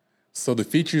 So the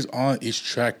features on each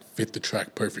track fit the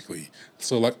track perfectly.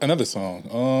 So like another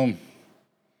song,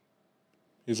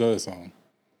 here's another song.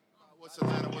 What's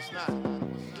Atlanta, what's not?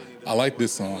 I like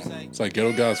this song. It's like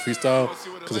Ghetto Guys Freestyle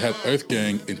because it has Earth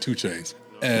Gang and 2 Chainz.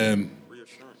 And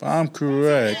if I'm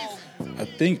correct, I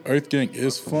think Earth Gang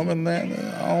is from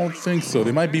Atlanta. I don't think so.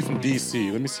 They might be from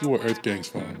DC. Let me see where Earth Gang's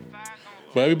from.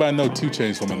 But everybody know 2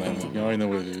 Chainz from Atlanta. You already know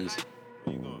what it is.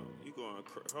 You going,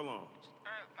 hold on.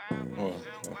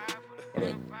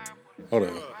 Hold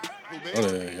up.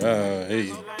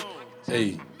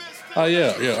 Hey. Oh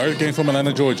yeah. Earth Gang from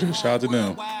Atlanta, Georgia. Shout out to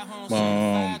them.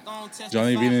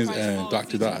 Johnny Venus and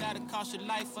Dr. Doc.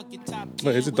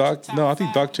 Wait, is it Doc? No, I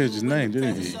think Doc changed his name,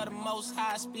 didn't he?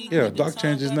 Yeah, Doc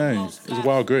changed his name. It's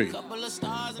Wild Great.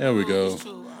 There we go.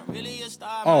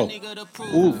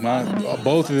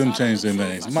 Both of them changed their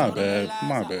names. My bad.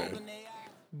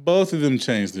 Both of them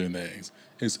changed their names.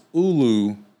 It's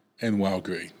Ulu and Wild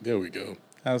Great. There we go.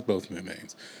 That's both of their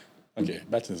names. Okay,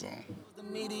 back to the song.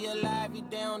 Media live, we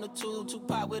down the tube,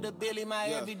 Tupac with a Billy, my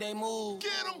everyday move.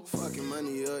 Get him! Fucking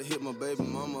money up, hit my baby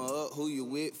mama up. Who you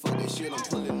with? Fuck that shit, I'm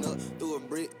pulling up. Through a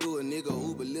brick, through a nigga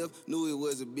Uber lift. Knew he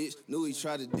was a bitch, knew he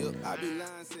tried to dip. I be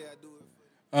lying, say I do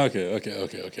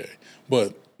it. Okay.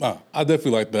 But I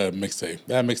definitely like that mixtape.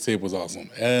 That mixtape was awesome.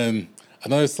 And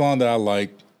another song that I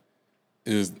like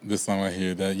is this song right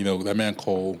here. That that man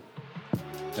Cole.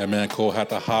 That man Cole had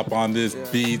to hop on this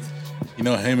beat.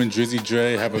 Him and Drizzy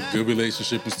Dre have a good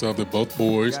relationship and stuff. They're both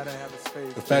boys.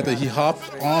 The fact that he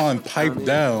hopped on Pipe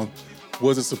Down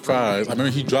was a surprise. I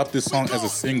remember he dropped this song as a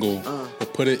single,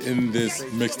 but put it in this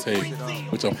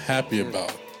mixtape, which I'm happy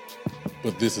about.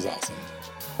 But this is awesome.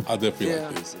 I definitely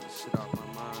like this.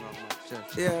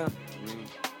 Yeah.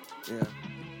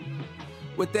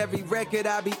 With every record,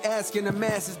 I be asking the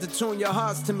masses to tune your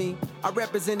hearts to me. I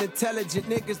represent intelligent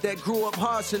niggas that grew up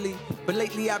harshly. But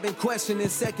lately I've been questioning,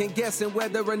 second guessing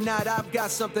whether or not I've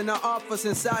got something to offer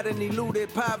since I done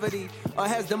eluded poverty. Or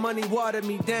has the money watered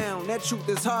me down? That truth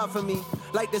is hard for me.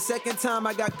 Like the second time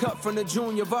I got cut from the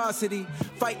junior varsity.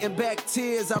 Fighting back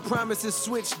tears, I promised to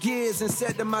switch gears and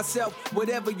said to myself,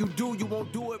 whatever you do, you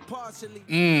won't do it partially.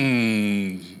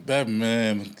 That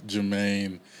man,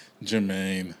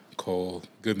 Jermaine Cole.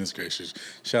 Goodness gracious.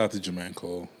 Shout out to Jermaine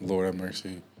Cole. Lord have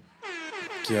mercy.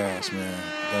 Gosh, man.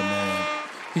 That man.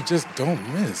 He just don't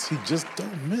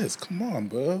miss. Come on,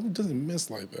 bro. Who doesn't miss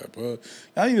like that, bro?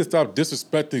 I need to stop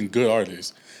disrespecting good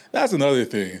artists. That's another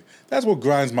thing. That's what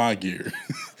grinds my gear.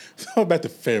 So back to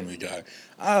Family Guy.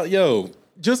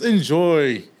 Just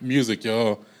enjoy music,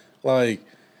 y'all. Like,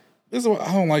 this is what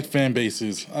I don't like fan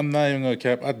bases. I'm not even gonna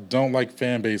cap. I don't like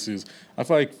fan bases. I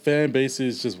feel like fan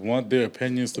bases just want their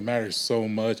opinions to matter so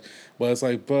much. But it's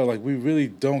like, bro, like we really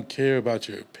don't care about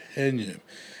your opinion.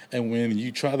 And when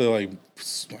you try to like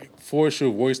force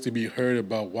your voice to be heard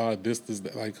about why this,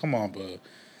 that, like, come on, bro.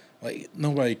 Like,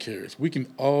 nobody cares. We can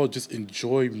all just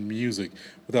enjoy music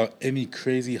without any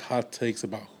crazy hot takes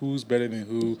about who's better than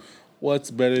who,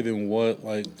 what's better than what.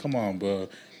 Like, come on, bro.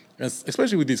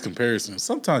 Especially with these comparisons.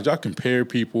 Sometimes y'all compare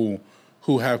people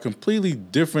who have completely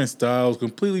different styles,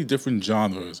 completely different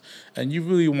genres, and you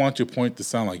really want your point to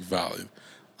sound like valid.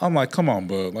 I'm like, come on,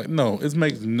 bro. Like, no, it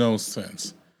makes no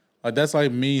sense. Like, that's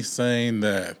like me saying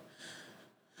that.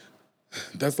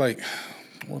 That's like,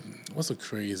 what's a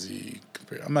crazy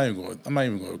comparison? I'm not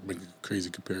even going to make a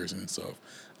crazy comparison and stuff.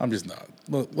 I'm just not.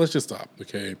 Let's just stop,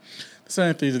 okay? The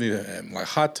same things need to end. Like,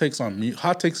 hot takes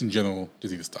in general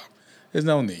just need to stop. There's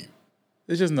no need.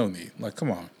 There's just no need. Like,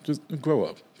 come on. Just grow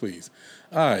up, please.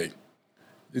 All right.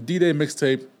 The D-Day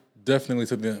mixtape, definitely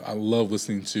something I love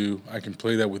listening to. I can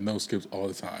play that with no skips all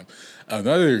the time.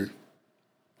 Another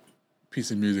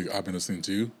piece of music I've been listening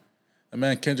to, the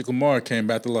man Kendrick Lamar came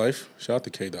back to life. Shout out to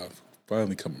K-Dot,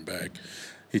 finally coming back.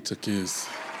 He took his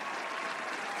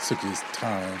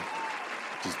time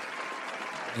just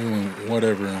doing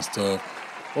whatever and stuff.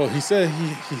 Well, he said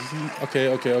he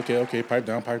okay, pipe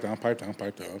down.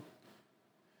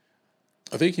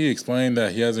 I think he explained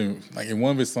that he hasn't, like in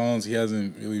one of his songs, he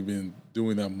hasn't really been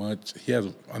doing that much.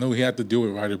 I know he had to deal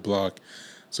with writer block,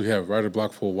 so he had writer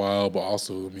block for a while, but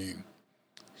also, I mean,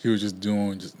 he was just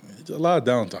doing just a lot of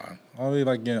downtime. I don't really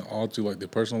like getting all to like their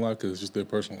personal life because it's just their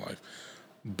personal life.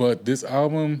 But this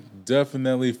album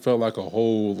definitely felt like a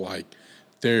whole like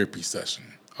therapy session.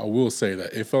 I will say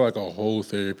that. It felt like a whole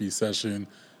therapy session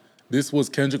this was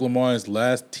Kendrick Lamar's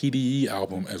last TDE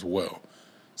album as well.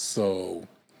 So,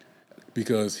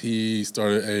 because he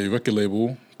started a record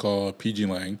label called PG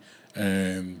Lang,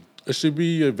 and it should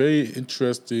be a very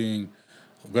interesting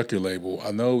record label.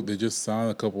 I know they just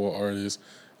signed a couple of artists.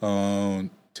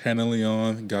 Tanner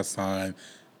Leon got signed.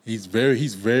 He's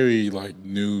very like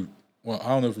new. Well, I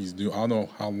don't know if he's new. I don't know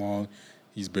how long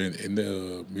he's been in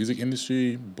the music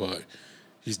industry, but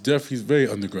he's very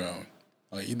underground.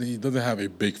 Like he doesn't have a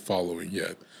big following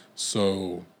yet.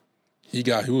 So he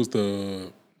was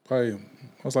the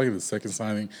second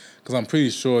signing, because I'm pretty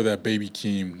sure that Baby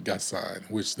Keem got signed,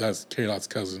 which that's K-Dot's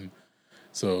cousin.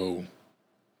 So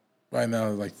right now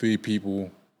there's like 3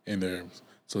 people in there.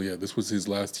 So yeah, this was his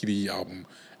last TDE album.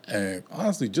 And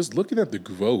honestly, just looking at the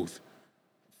growth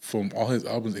from all his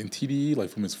albums in TDE, like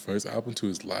from his first album to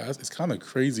his last, it's kind of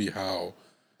crazy how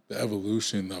the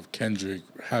evolution of Kendrick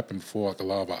happened before like a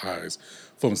lot of our eyes.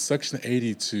 From Section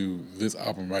 80 to this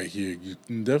album right here, you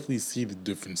can definitely see the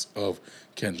difference of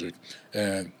Kendrick.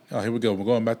 And here we go. We're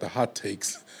going back to hot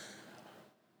takes.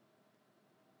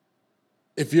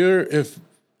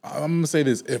 I'm gonna say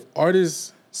this, if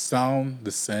artists sound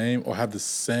the same or have the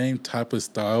same type of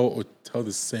style or tell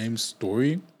the same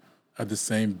story at the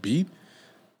same beat,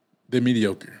 they're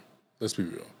mediocre. Let's be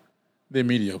real. They're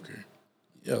mediocre.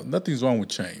 Yeah, nothing's wrong with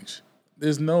change.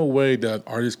 There's no way that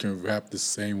artists can rap the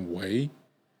same way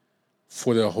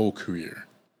for their whole career.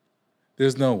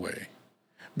 There's no way.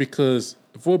 Because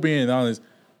if we're being honest,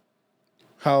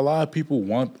 how a lot of people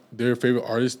want their favorite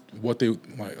artist,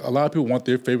 a lot of people want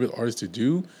their favorite artist to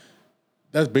do,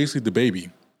 that's basically the Baby.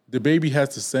 The Baby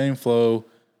has the same flow,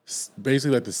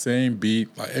 basically like the same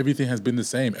beat. Like everything has been the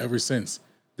same ever since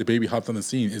the Baby hopped on the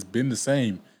scene. It's been the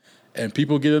same. And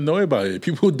people get annoyed by it.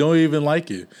 People don't even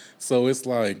like it. So it's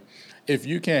like, if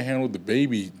you can't handle the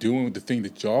Baby doing the thing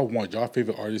that y'all want your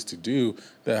favorite artists to do,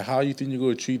 then how you think you're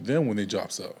going to treat them when they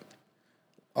drop stuff?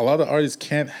 A lot of artists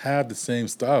can't have the same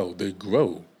style. They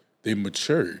grow. They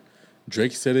mature.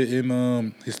 Drake said it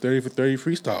in his 30 for 30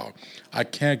 freestyle. I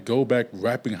can't go back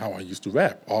rapping how I used to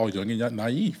rap, all young and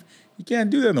naive. You can't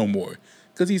do that no more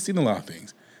because he's seen a lot of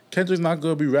things. Kendrick's not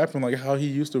going to be rapping like how he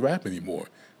used to rap anymore.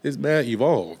 This man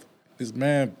evolved. This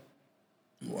man,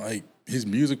 like, his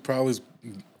music prowess,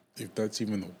 if that's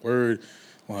even the word,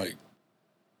 like,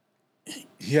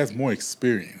 he has more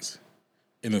experience,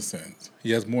 in a sense.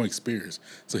 He has more experience.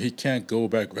 So he can't go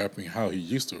back rapping how he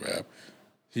used to rap.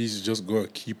 He's just going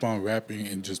to keep on rapping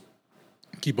and just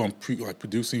keep on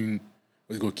producing.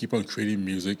 He's going to keep on creating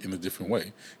music in a different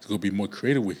way. He's going to be more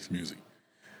creative with his music.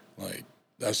 Like,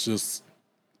 that's just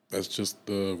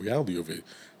the reality of it.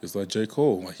 It's like J.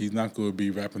 Cole. Like, he's not going to be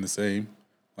rapping the same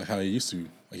like how he used to.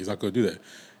 Like, he's not going to do that.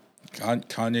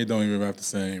 Kanye don't even rap the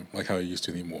same like how he used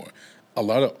to anymore. A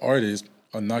lot of artists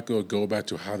are not going to go back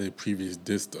to how they previous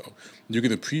did stuff. You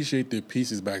can appreciate their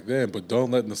pieces back then, but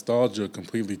don't let nostalgia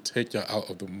completely take you out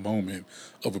of the moment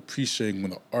of appreciating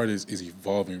when the artist is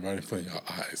evolving right in front of your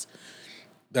eyes.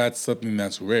 That's something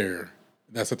that's rare.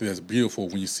 That's something that's beautiful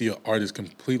when you see an artist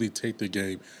completely take their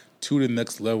game to the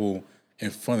next level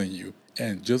in front of you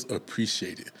and just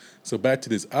appreciate it. So back to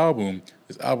this album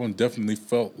definitely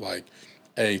felt like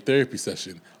a therapy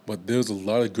session, but there's a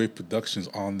lot of great productions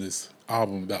on this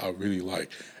album that I really like.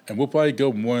 And we'll probably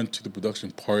go more into the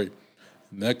production part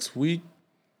next week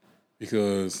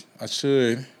because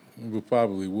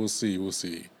we'll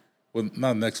see. Well,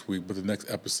 not next week, but the next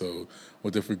episode,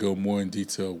 we'll definitely go more in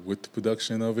detail with the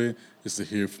production of it, just to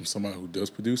hear from somebody who does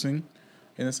producing,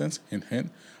 in a sense,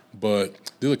 hint.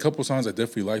 But there's a couple songs I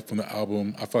definitely like from the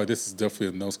album. I feel like this is definitely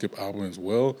a no-skip album as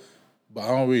well, but I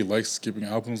don't really like skipping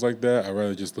albums like that. I'd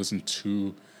rather just listen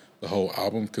to the whole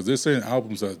album because there's certain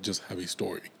albums that just have a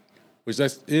story, which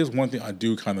is one thing I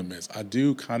do kind of miss. I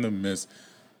do kind of miss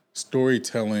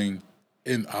storytelling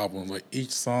in albums. Like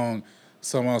each song,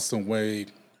 somehow, some way,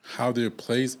 how they're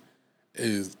placed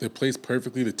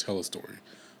perfectly to tell a story.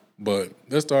 But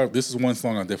let's start. This is one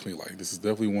song I definitely like. This is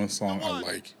definitely one song I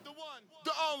like.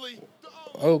 The only.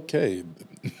 Okay.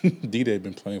 D-Day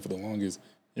been playing for the longest.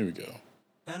 Here we go.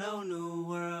 Hello, new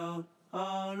world,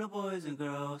 all the boys and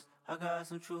girls. I got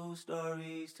some true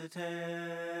stories to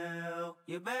tell.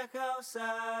 You're back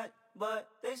outside, but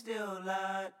they still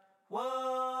lied. Whoa,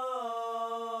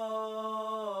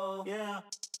 yeah.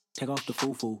 Take off the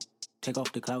foo-foo, take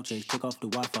off the cloud chase, take off the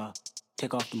Wi-Fi,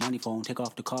 take off the money phone, take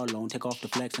off the car loan, take off the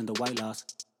flex and the white loss.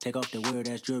 Take off the weird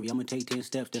ass jewelry. I'ma take 10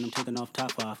 steps, then I'm taking off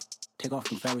top off. Take off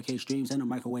them fabricated streams and the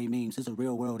microwave memes. It's a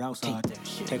real world outside.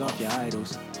 Take off your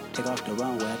idols. Take off the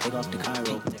runway. Take off the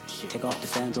Cairo. Take off the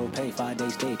Sandro Pay. 5-day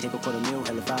stay. Take a quarter meal.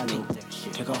 Hella follow.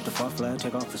 Take off the fuck flag.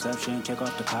 Take off perception. Take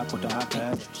off the cop with the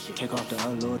iPad. Take off the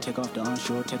allure. Take off the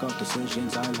unsure. Take off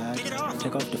decisions I had.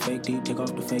 Take off the fake deep. Take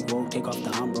off the fake woke. Take off the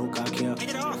I'm broke. I care.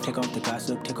 Take off the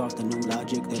gossip. Take off the new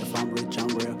logic that if I'm rich, I'm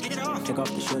real. Take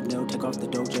off the should know. Take off the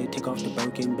Doja. Take off the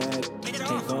Birkin bag.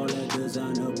 Take all that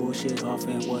designer bullshit off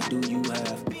and what do you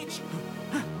have?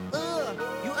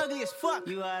 You ugly as fuck.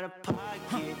 You out of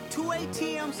pocket. 2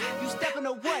 ATMs, you stepping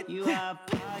to what? You out of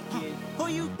pocket. Who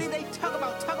you think they talk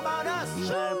about? Talk about us.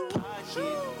 You out of pocket.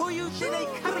 Who you think they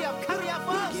carry up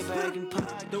us? Get back in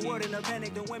pocket. The word in the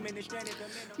panic, the women is stranded.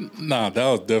 Nah, that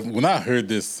was definitely when I heard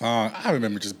this song. I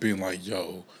remember just being like,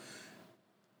 "Yo,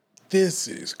 this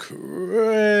is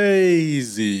crazy!"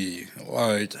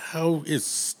 Like how it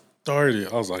started.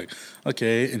 I was like,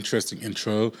 "Okay, interesting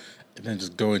intro," and then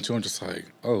just go into it, I'm just like,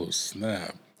 "Oh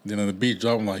snap!" Then on the beat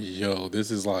drop, I'm like, "Yo,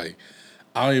 this is like,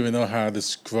 I don't even know how to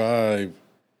describe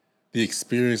the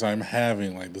experience I'm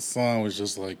having." Like the song was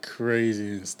just like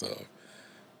crazy and stuff,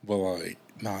 but like,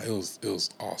 nah, it was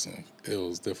awesome. It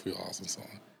was definitely an awesome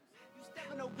song.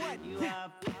 You out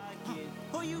of pocket.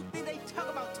 Who you think they talk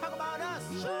about? Talk about us.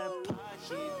 You out of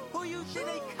pocket. Who you think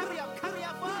they carry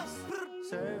up us?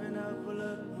 Serving up a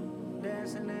look,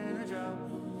 dancing in a drop.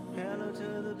 Hello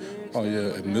to the big. Oh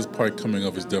yeah, and this part coming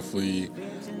up is definitely,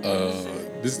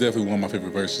 this is definitely one of my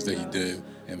favorite verses that he did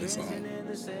in this song.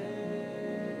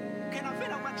 Can I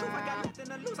fit out my truth? I got nothing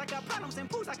to lose. I got problems and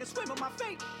pools. I can swim with my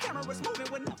fate. Cameras moving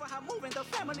whenever I'm moving. The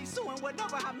family suing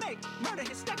whatever I make. Murder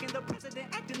is stacking. The president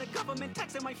acting. The government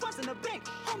taxing my funds in the bank.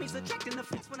 Homies ejecting the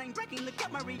fence when I'm breaking. Look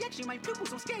at my reaction. My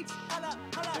pupils on skates. Holla.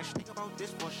 Let's think about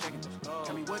this for a second.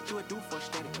 Tell me what you would do for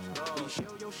steady. When you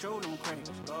show your show no credit.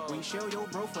 When you show your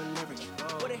bro for leverage.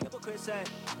 What a hypocrite said.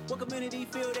 What community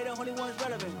feel they the only ones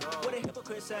relevant? What a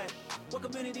hypocrite said. What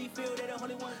community feel they the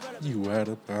only ones relevant? You out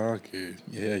of pocket.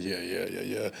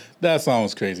 Yeah. That song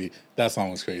was crazy.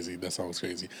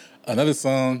 Another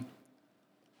song.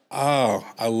 Oh,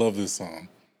 I love this song.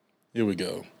 Here we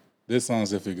go. This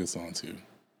song's definitely a good song too.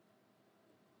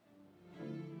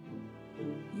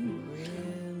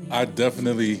 I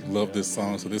definitely love this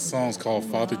song. So this song's called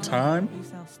Father Time,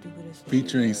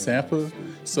 featuring Sampha.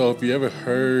 So if you ever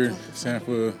heard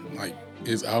Sampha, like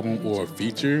his album or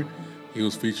feature, he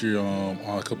was featured on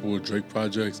a couple of Drake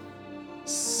projects.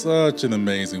 Such an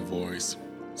amazing voice.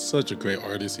 Such a great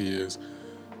artist he is.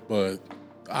 But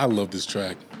I love this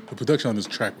track. The production on this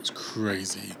track was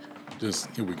crazy. Just,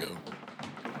 here we go.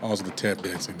 Also the tap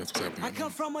dancing, that's what's happening. I come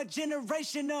from a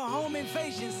generation of home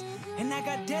invasions, and I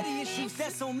got daddy issues,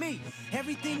 that's on me.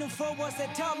 Everything them four walls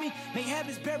that taught me, may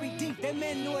habits buried deep. That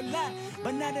man knew a lot,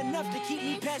 but not enough to keep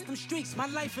me past them streets. My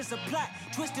life is a plot,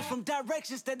 twisted from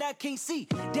directions that I can't see.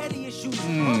 Daddy issues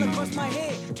all across my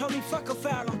head, told me fuck a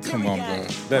foul, I'm Come on, bro.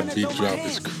 That beat drop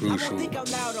is crucial. I won't think out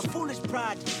loud, a foolish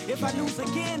pride. If I lose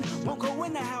again, won't go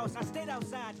in the house, I stayed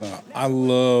outside. I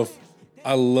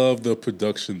love the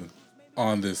production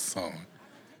on this song,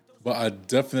 but I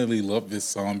definitely love this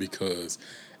song because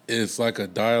it's like a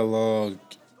dialogue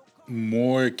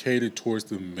more catered towards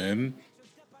the men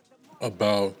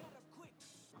about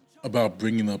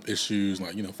bringing up issues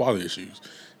like, father issues,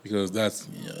 because that's,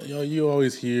 you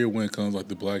always hear when it comes like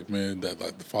the black men that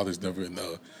like the father's never in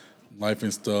the life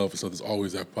and stuff, so there's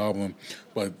always that problem,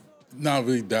 but not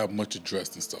really that much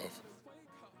addressed and stuff.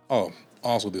 Oh,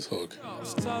 also this hook.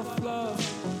 Tough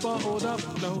love, bottled up,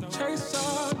 no chase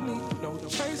I need, no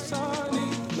chase I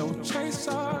need, no chase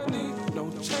I need, no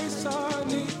chase I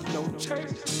need, no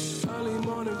chase. Early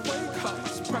morning wake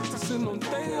ups, practicing on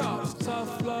day offs.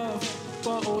 Tough love,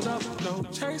 bottled up, no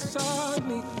chase I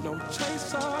need, no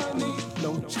chase I need,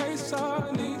 no chase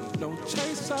I need, no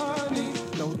chase I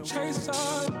need, no chase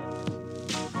I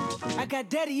need. I got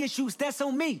daddy issues, that's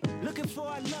on me. Looking for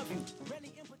I love you.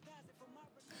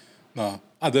 Nah,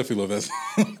 I definitely love that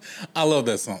song. I love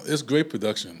that song. It's great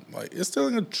production. Like, it's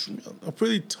telling a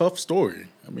pretty tough story.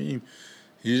 I mean,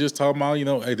 he's just talking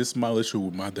about, hey, this is my issue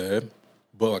with my dad.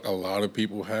 But, like, a lot of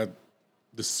people had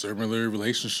this similar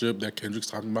relationship that Kendrick's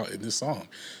talking about in this song.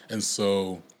 And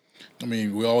so, I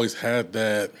mean, we always had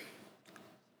that.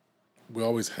 We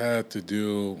always had to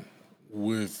deal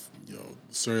with,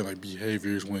 certain, like,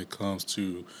 behaviors when it comes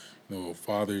to,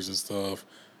 fathers and stuff.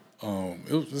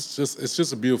 It's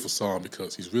just a beautiful song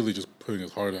because he's really just putting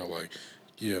his heart out like,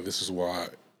 yeah, this is why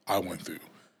I went through.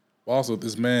 Also,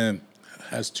 this man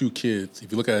has 2 kids.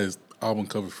 If you look at his album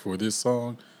cover for this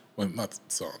song, well, not the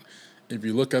song, if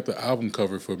you look at the album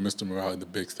cover for Mr. Morale and the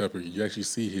Big Stepper, you actually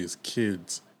see his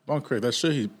kids. If I'm correct, that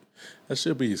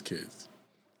should be his kids.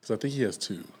 Because I think he has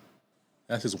 2.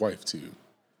 That's his wife, too.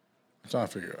 I'm trying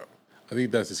to figure out. I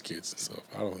think that's his kids and stuff.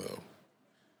 I don't know.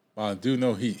 But I do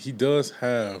know he does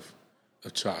have a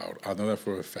child. I know that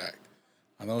for a fact.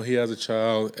 I know he has a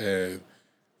child, and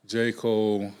J.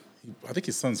 Cole, I think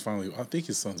his son's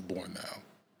born now.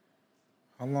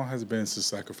 How long has it been since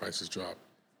Sacrifices dropped?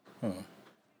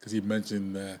 Because he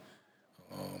mentioned that,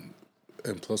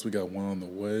 and plus we got one on the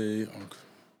way.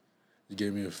 You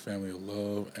gave me a family of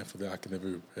love, and for that I can never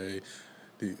repay.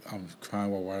 I'm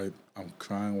crying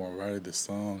while writing this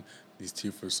song. These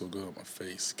tears are so good on my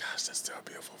face. Gosh, that's still a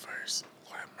beautiful verse.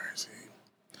 Lord have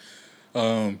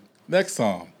mercy. Next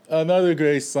song, another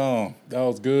great song that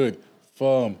was good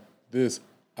from this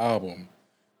album.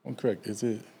 I'm correct, is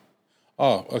it?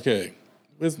 Oh, okay.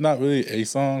 It's not really a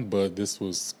song, but this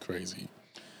was crazy.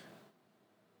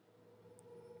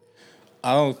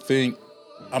 I'm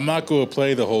not going to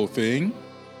play the whole thing.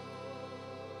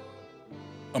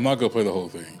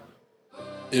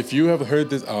 If you have heard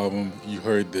this album, you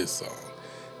heard this song.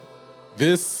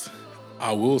 This,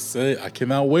 I will say, I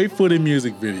cannot wait for the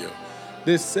music video.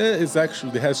 They said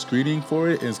they had screening for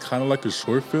it, and it's kind of like a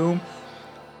short film.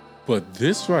 But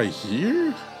this right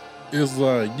here is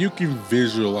like, you can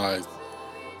visualize.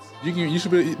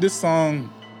 This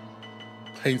song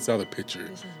paints out a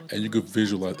picture, and you can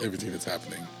visualize everything that's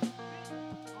happening.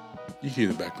 You hear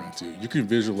the background too. You can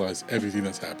visualize everything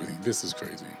that's happening. This is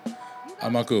crazy.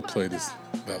 I'm not gonna play this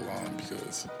that long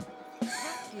because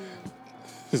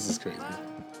this is crazy,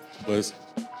 but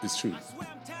it's true.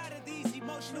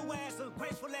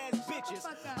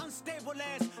 Unstable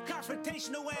ass,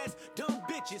 confrontational ass, dumb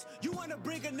bitches. You wanna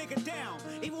bring a nigga down,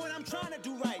 even when I'm trying to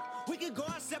do right. We can go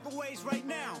our separate ways right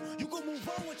now. You gon' move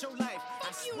on with your life.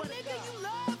 Fuck you, nigga. You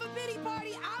love a pity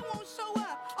party. I won't show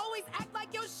up. Always act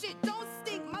like your shit don't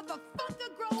stink.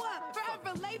 Motherfucker, grow up.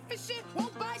 Forever late for shit.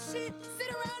 Won't buy shit. Sit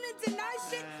around and deny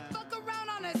shit. Fuck around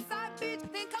on a side bitch.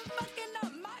 Then come fucking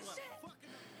up my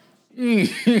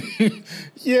shit.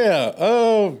 Yeah.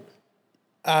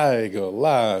 I ain't gonna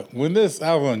lie. When this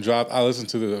album dropped, I listened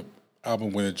to the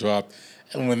album when it dropped,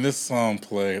 and when this song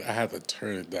played, I had to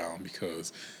turn it down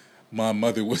because my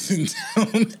mother was in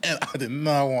town, and I did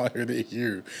not want her to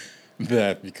hear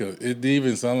that because it didn't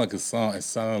even sound like a song. It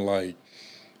sounded like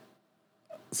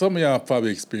some of y'all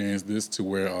probably experienced this to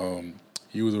where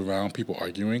he was around people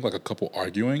arguing, like a couple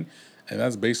arguing, and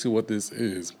that's basically what this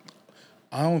is.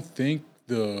 I don't think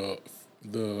the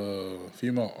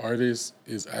female artist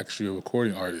is actually a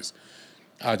recording artist.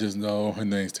 I just know her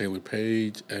name's Taylor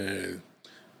Page, and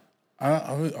I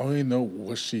don't really know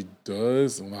what she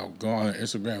does. When I go on her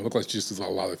Instagram, it looks like she just does a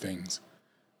lot of things.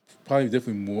 Probably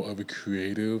definitely more of a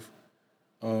creative.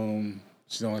 She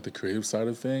don't like the creative side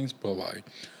of things, but like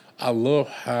I love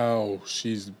how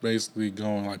she's basically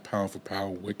going like pound for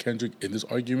pound with Kendrick in this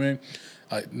argument.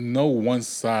 Like no one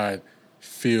side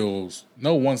is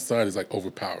like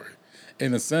overpowered.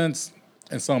 In a sense,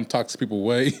 in some toxic people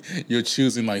way, you're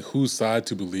choosing like whose side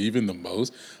to believe in the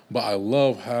most. But I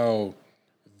love how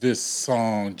this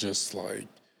song just like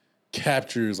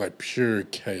captures like pure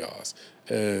chaos.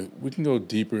 We can go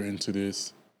deeper into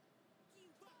this.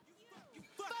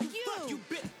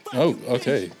 Oh,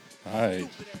 okay. All right.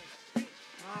 I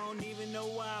don't even know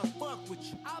why I fuck with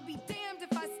you. I'll be damned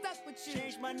if I stuck with you.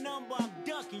 Change my number, I'm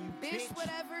ducking you, bitch.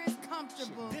 Whatever is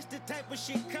comfortable. This the type of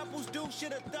shit couples do.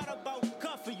 Should've thought about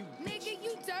cuffing you. Nigga,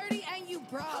 you dirty and you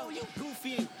broke. Oh, you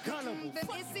goofy and gunnable. The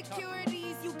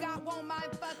insecurities you got won't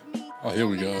mind fuck me. Oh, here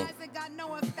we go. Got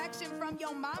no affection from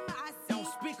your mama, I see. Don't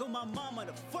speak on my mama,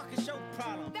 the fuck is your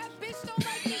problem? That bitch don't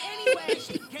like me anyway.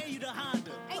 She gave you the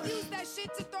Honda. And use that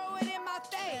shit to throw it in my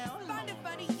face. Find it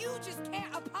funny, you just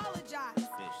can't apologize.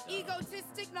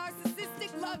 Egotistic,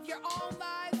 narcissistic, love your own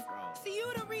lives. See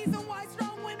you the reason why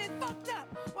strong women fucked up.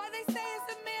 Why they say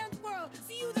it's a man's world.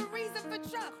 See you the reason for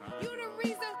Trump. You the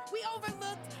reason we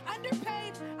overlooked,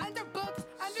 underpaid, underbooked,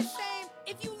 undershamed.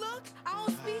 If you look, I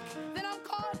don't speak, then I'm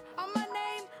called on my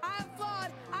name. I am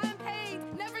flawed, I am paid,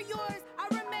 never yours, I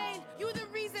remain. You the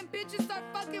reason bitches start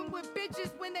fucking with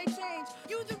bitches when they change.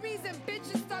 You the reason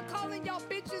bitches start calling y'all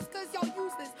bitches cause y'all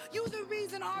useless. You the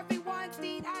reason Harvey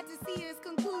Weinstein had to see his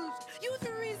conclusion. You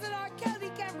the reason R.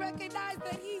 Kelly can't recognize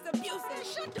that he's abusive. Man,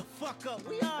 shut the fuck up.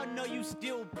 We all know you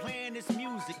still playing this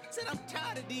music. Said I'm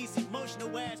tired of these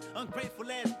emotional ass,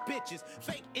 ungrateful ass bitches.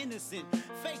 Fake innocent,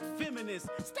 fake feminists.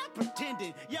 Stop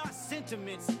pretending y'all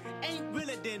sentiments ain't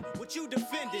realer than what you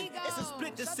defending. It's a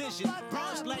split decision.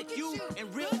 Bronze like you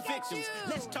and real victims.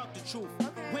 Let's talk the truth.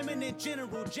 Women in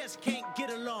general just can't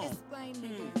get along.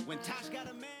 When Tosh got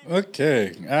a man.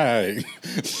 Okay, all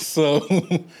right. So,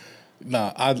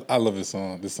 nah, I love this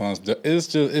song. This song's it's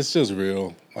just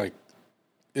real. Like,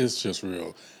 it's just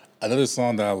real. Another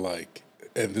song that I like,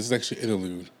 and this is actually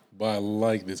interlude, but I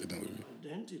like this interlude.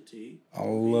 Identity. I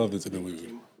love this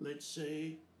interlude. Let's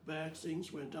say bad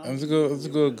things went on. I'm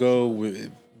just gonna go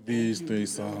with these three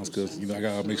songs because I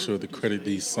gotta make sure to credit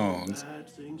these songs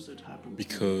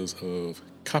because of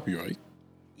copyright.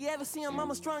 You ever see your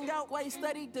mama strung out while you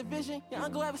studied division? Your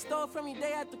uncle ever stole from you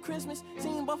day after Christmas?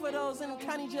 Seen both of those in the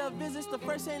county jail visits. The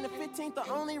first and the 15th, the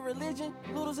only religion.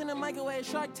 Noodles in the microwave,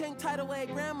 Shark Tank tidal wave.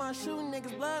 Grandma shooting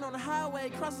niggas, blood on the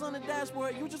highway. Crosses on the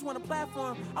dashboard, you just want a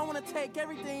platform. I wanna take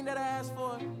everything that I asked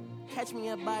for. Catch me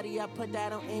a body, I put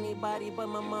that on anybody but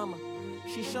my mama.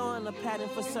 She showing the pattern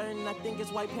for certain, I think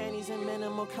it's white panties and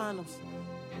minimal condoms.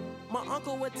 My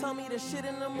uncle would tell me the shit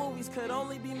in the movies could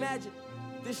only be magic.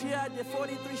 This year I did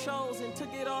 43 shows and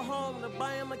took it all home to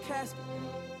buy him a casket.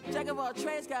 Jack of all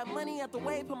trades, got money out the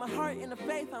way, put my heart in the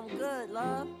faith, I'm good,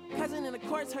 love. Cousin in the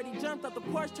courts, heard he jumped off the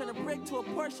porch, turned a brick to a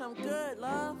Porsche, I'm good,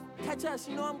 love. Catch us,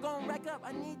 you know I'm gonna rack up,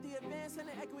 I need the advance and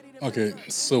the equity to Okay,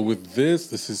 so with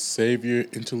this is Savior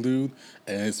interlude,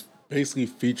 and it's basically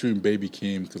featuring Baby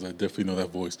Keem because I definitely know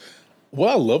that voice. What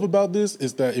I love about this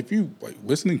is that if you like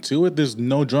listening to it, there's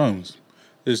no drums,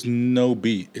 there's no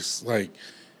beat. It's like,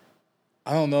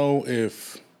 I don't know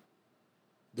if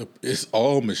it's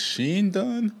all machine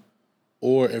done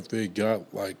or if they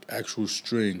got like actual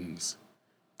strings,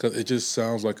 because it just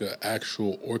sounds like an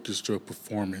actual orchestra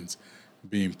performance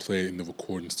being played in the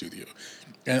recording studio.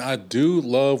 And I do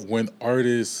love when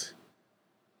artists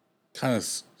kind of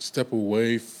step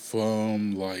away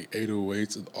from like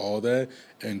 808s and all that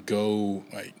and go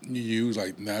like use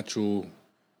like natural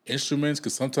instruments,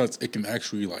 because sometimes it can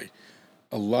actually like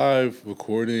a live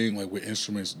recording like with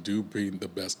instruments do bring the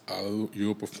best out of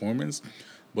your performance,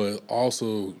 but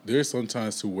also there's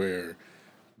sometimes to where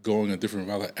going a different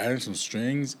route, like adding some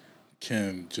strings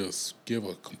can just give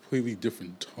a completely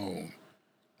different tone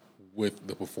with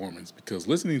the performance. Because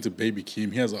listening to Baby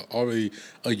Keem, he has already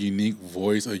a unique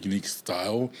voice, a unique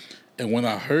style, and when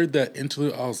I heard that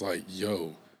interlude, I was like,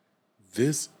 yo,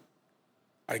 this,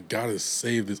 I gotta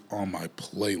save this on my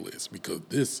playlist because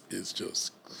this is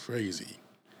just crazy.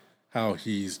 How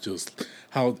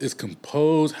it's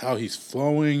composed, how he's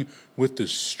flowing with the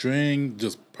string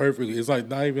just perfectly. It's like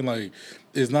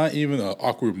it's not even an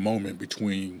awkward moment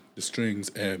between the strings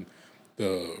and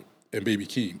Baby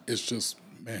Keem. It's just,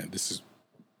 man, this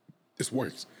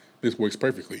works. This works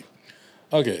perfectly.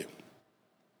 Okay.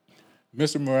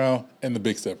 Mr. Morale and the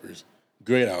Big Steppers.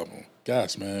 Great album.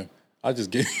 Gosh, man. I'm just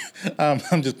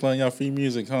playing y'all free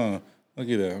music, huh? Look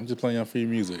at that. I'm just playing y'all free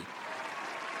music.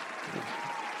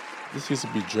 This used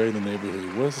to be Dre in the Neighborhood.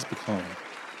 What has this become?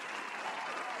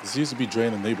 This used to be Dre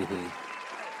in the Neighborhood.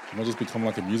 Am I just become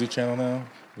like a music channel now?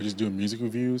 We're just doing music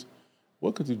reviews?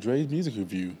 Welcome to Dre's Music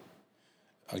Review.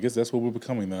 I guess that's what we're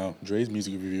becoming now. Dre's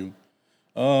Music Review.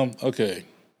 Okay.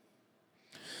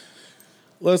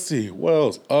 Let's see. What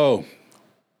else? Oh.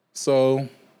 So,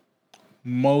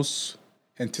 most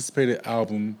anticipated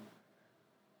album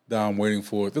that I'm waiting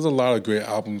for. There's a lot of great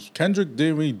albums. Kendrick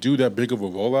didn't really do that big of a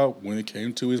rollout when it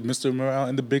came to his Mr. Morale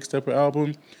and the Big Stepper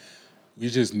album. We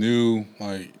just knew,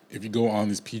 like, if you go on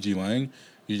this PG Lang,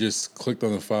 you just clicked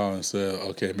on the file and said,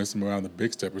 okay, Mr. Morale and the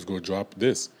Big Stepper is going to drop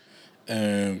this.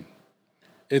 And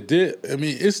it did. I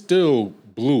mean, it still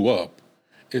blew up.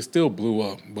 It still blew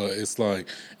up, but it's like,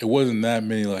 it wasn't that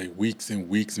many, like, weeks and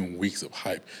weeks and weeks of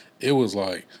hype. It was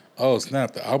like, oh,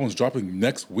 snap, the album's dropping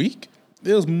next week?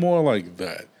 It was more like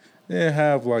that. They didn't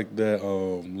have like that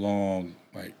long,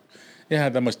 like, they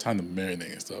had that much time to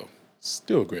marinate and stuff.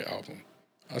 Still a great album.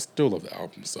 I still love the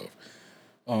album stuff.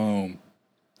 Album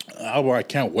I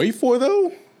can't wait for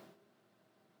though?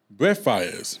 Breath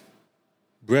Fires.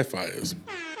 Breath Fires.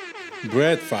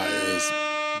 Breath Fires.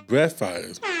 Breath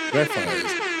Fires. Breath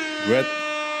Fires.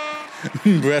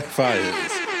 Breath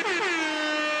Fires.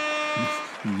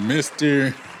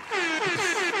 Mr.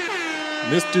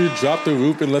 Drop the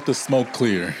Roof and Let the Smoke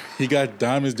Clear. He got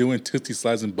diamonds doing tootsie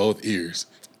slides in both ears.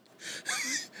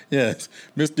 Yes.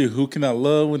 Mr. Who Can I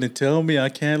Love When They Tell Me I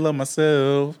Can't Love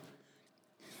Myself?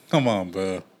 Come on,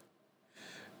 bro.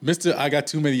 Mr. I Got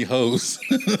Too Many Hoes.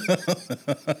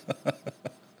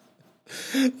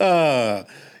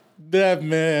 That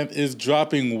man is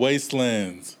dropping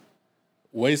Wastelands.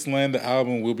 Wasteland, the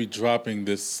album, will be dropping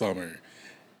this summer.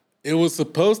 It was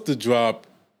supposed to drop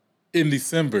in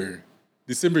December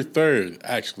 3rd,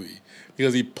 actually,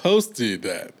 because he posted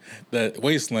that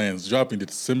Wasteland's dropping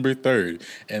December 3rd.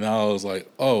 And I was like,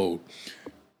 oh,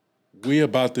 we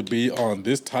about to be on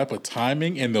this type of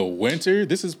timing in the winter.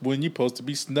 This is when you're supposed to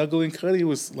be snuggling cuddly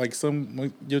with like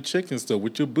your chick and stuff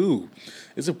with your boo.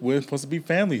 It's when it's supposed to be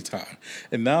family time.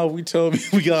 And now we tell me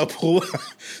we gotta pull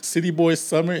City Boy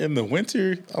Summer in the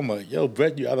winter. I'm like, yo,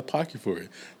 Brett, you out of pocket for it.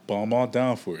 But I'm all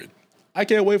down for it. I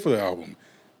can't wait for the album.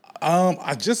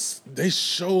 They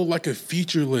show like a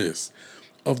feature list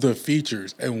of the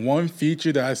features. And one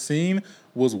feature that I seen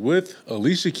was with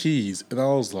Alicia Keys. And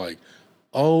I was like,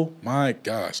 oh my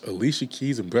gosh, Alicia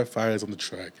Keys and Brett Fires on the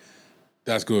track.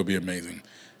 That's going to be amazing.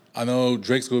 I know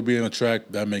Drake's going to be on the track.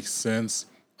 That makes sense.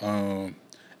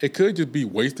 It could just be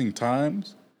Wasting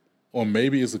Times, or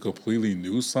maybe it's a completely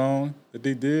new song that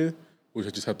they did, which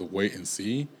I just have to wait and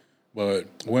see. But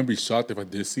I wouldn't be shocked if I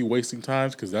did see Wasting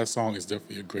Times, because that song is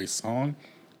definitely a great song,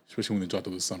 especially when they dropped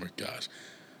it this summer. Gosh.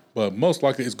 But most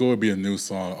likely it's going to be a new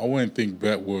song. I wouldn't think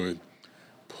Brett would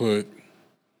put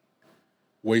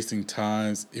Wasting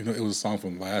Times, even though it was a song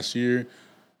from last year,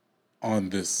 on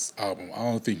this album. I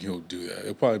don't think he'll do that.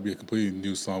 It'll probably be a completely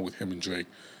new song with him and Drake.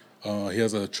 He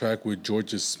has a track with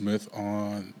Georgia Smith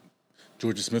on.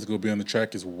 Georgia Smith will be on the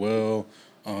track as well.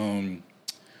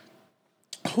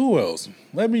 Who else?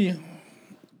 Let me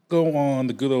go on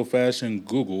the good old-fashioned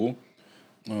Google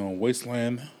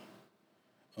Wasteland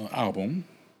album.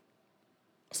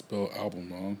 I spelled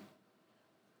album wrong.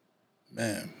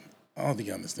 Man, I don't think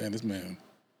I understand this man.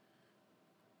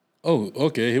 Oh,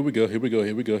 okay, here we go.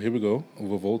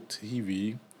 Revolt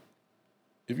TV.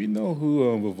 If you know who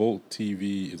Revolt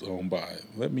TV is owned by,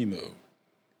 let me know.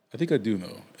 I think I do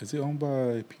know. Is it owned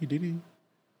by P. Diddy?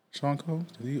 Sean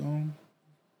Combs? Does he own?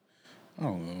 I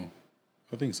don't know.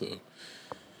 I think so.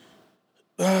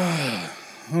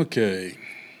 Okay.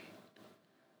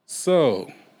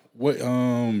 So,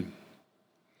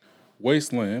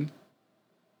 Wasteland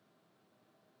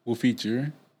will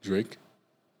feature Drake,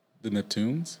 the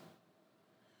Neptunes,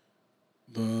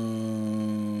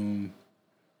 the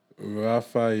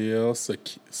Raphael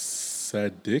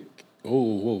Saadiq.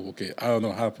 Oh, okay. I don't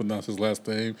know how to pronounce his last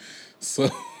name, so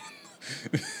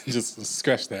just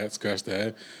scratch that.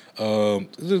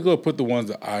 Just go put the ones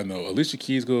that I know. Alicia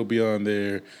Keys gonna be on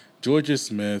there. Georgia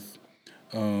Smith.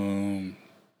 I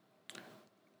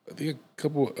think a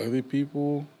couple other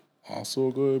people also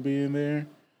going to be in there.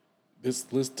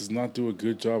 This list does not do a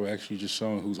good job of actually just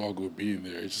showing who's all going to be in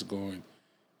there. It's just going,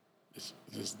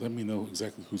 just let me know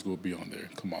exactly who's going to be on there.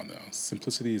 Come on now.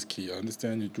 Simplicity is key. I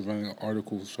understand you're running an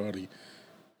article, Shawty.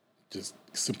 Just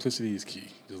simplicity is key.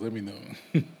 Just let me know.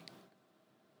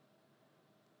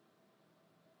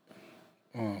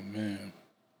 Oh, man.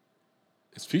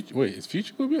 Is Future going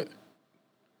to be?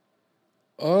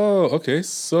 Oh, okay.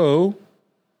 So,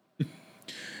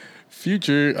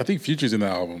 Future, I think Future's in the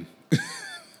album.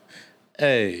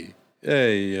 Hey,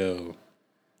 yo.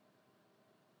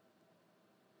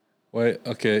 Wait,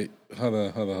 okay. Hold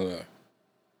on.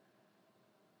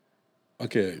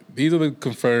 Okay, these are the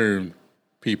confirmed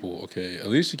people, okay?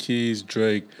 Alicia Keys,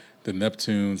 Drake, the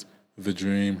Neptunes, The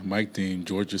Dream, Mike Dean,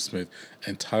 Georgia Smith,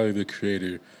 and Tyler, the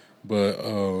Creator. But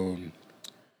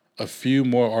a few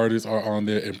more artists are on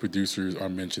there and producers are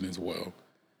mentioned as well.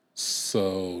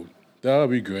 So that would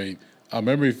be great. I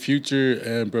remember Future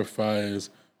and Brett Fires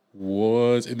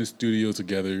was in the studio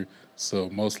together, so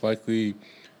most likely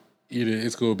either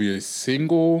it's going to be a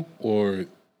single or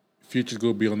Future's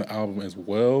going to be on the album as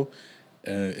well.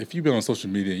 And if you've been on social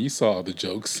media and you saw all the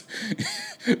jokes,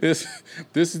 this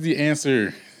is the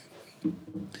answer.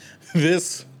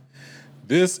 This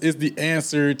is the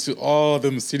answer to all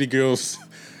them city girls,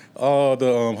 all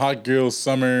the hot girls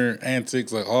summer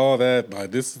antics, like all that.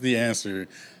 Like, this is the answer.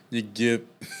 You get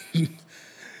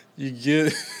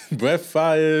Brett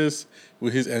Fires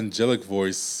with his angelic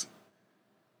voice,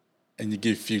 and you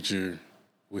get Future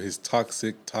with his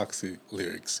toxic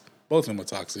lyrics. Both of them are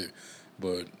toxic,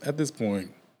 but at this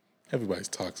point, everybody's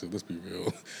toxic. Let's be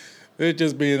real. They're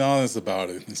just being honest about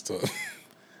it and stuff.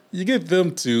 You get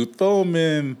them two, throw them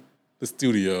in the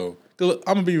studio. I'm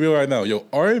gonna be real right now. Yo,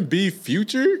 R&B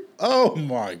Future? Oh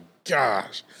my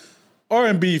gosh.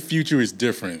 R&B Future is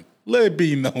different. Let it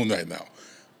be known right now.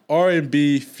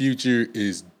 R&B Future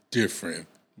is different,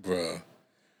 bruh.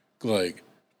 Like,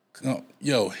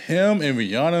 yo, him and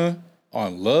Rihanna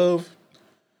on Love.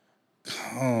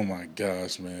 Oh my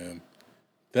gosh, man.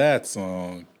 That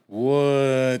song.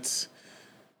 What?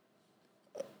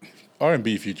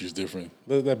 R&B Future is different.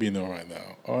 Let that be known right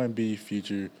now. R&B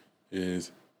Future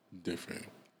is different.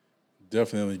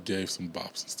 Definitely gave some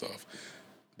bops and stuff.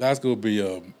 That's gonna be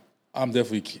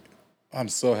I'm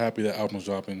so happy that album's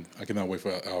dropping. I cannot wait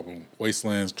for that album.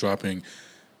 Wasteland's dropping.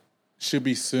 Should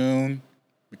be soon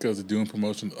because they're doing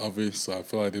promotion of it. So I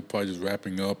feel like they're probably just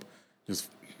wrapping up, just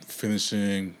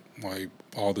finishing like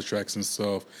all the tracks and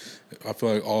stuff. I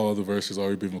feel like all of the verses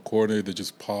already been recorded. They're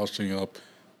just polishing up,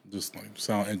 just like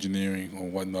sound engineering or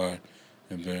whatnot,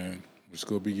 and then we're just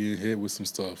gonna be getting hit with some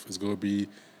stuff. It's going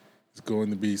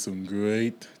to be some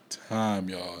great time,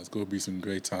 y'all. It's going to be some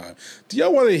great time. Do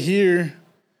y'all want to hear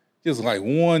just like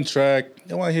one track?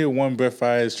 Y'all want to hear one Brett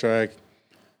Fires track?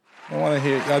 I want to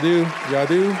hear. Y'all do? Y'all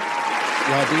do?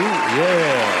 Y'all do?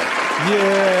 Yeah.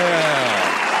 Yeah.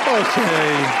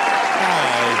 Okay.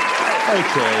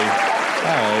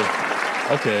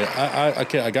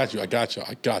 Okay.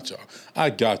 I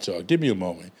got y'all. Give me a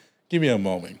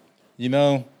moment. You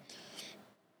know,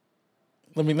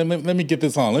 let me get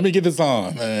this on.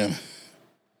 Man.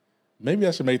 Maybe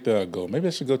I should make that a goal. Maybe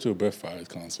I should go to a Brett Fires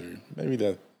concert. Maybe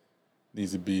that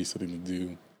needs to be something to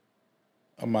do.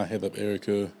 I might hit up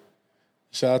Erica.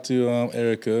 Shout out to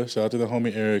Erica. Shout out to the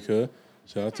homie Erica.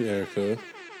 Shout out to Erica.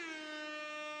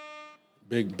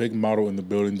 Big model in the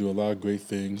building, do a lot of great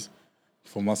things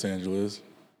from Los Angeles.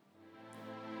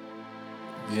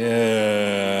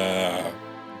 Yeah.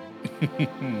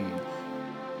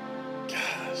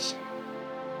 Gosh.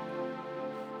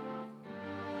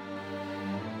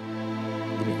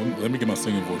 Let me get my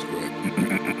singing voice correct.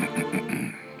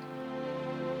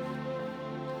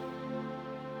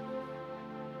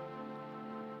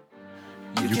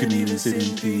 You can even sit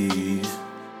in peace,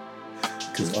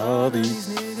 'cause all these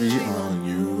be on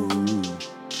you.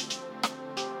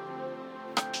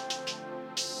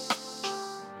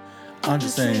 I'm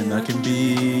just saying I can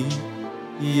be,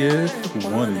 yeah,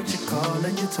 one that you call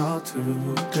and you talk to,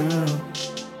 girl.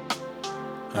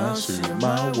 I'll share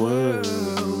my world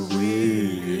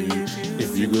with.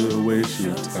 If you're gonna waste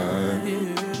your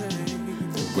time,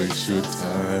 waste your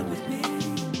time with me.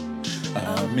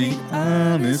 I mean,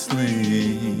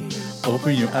 honestly,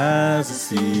 open your eyes to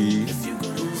see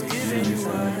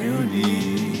anything you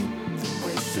need.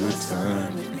 Waste your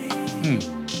time with me.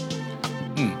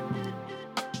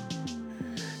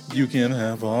 You can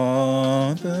have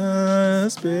all the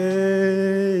space.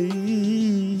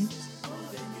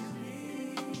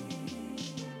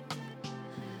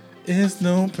 It's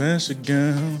no pressure,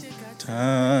 girl.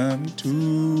 Time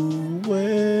to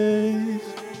waste.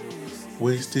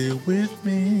 Waste it with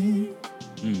me.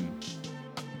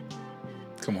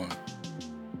 Come on.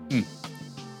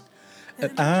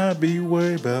 And I be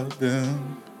worried about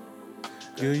them.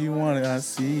 Girl, you want it, I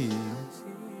see you.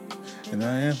 And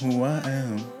I am who I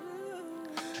am.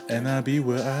 And I be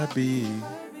where I be.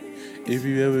 If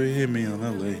you ever hear me on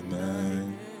a late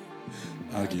night,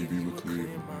 I'll give you a clear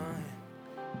mind.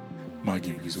 Might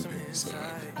give you some insight.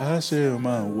 I share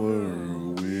my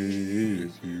world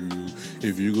with you.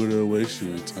 If you're gonna waste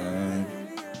your time,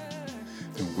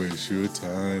 then waste your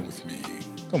time with me.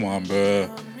 Come on, bruh.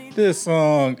 This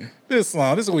song, this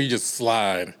is when you just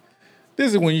slide.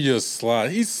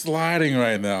 He's sliding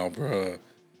right now, bruh.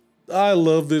 I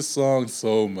love this song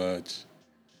so much.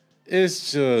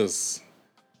 It's just,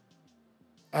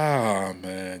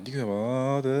 man, you have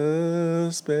all the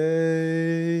space,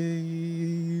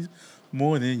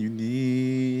 more than you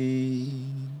need.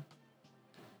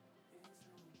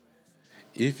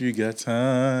 If you got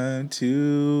time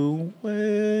to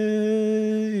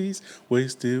waste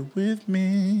it with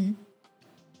me.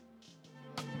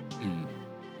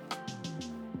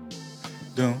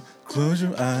 Don't close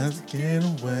your eyes, get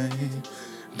away.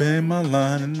 Bang my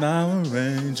line and I'll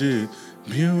arrange it.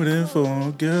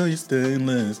 Beautiful girl, you're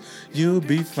stainless. You'll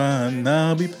be fine,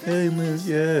 I'll be painless,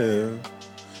 yeah.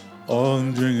 All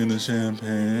I'm drinking is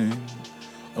champagne.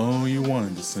 Oh, you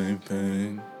wanted the same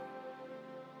thing.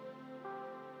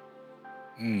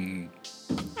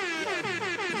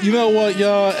 You know what,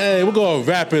 y'all? Hey, we're going to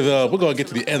wrap it up. We're going to get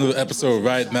to the end of the episode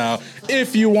right now.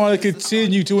 If you want to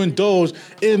continue to indulge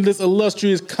in this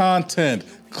illustrious content,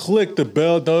 click the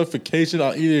bell notification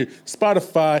on either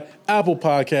Spotify, Apple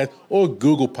Podcast, or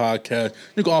Google Podcast.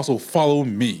 You can also follow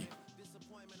me,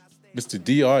 Mr.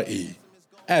 DRE,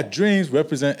 at Dreams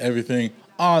Represent Everything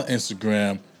on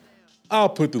Instagram. I'll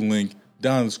put the link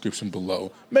down in the description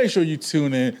below. Make sure you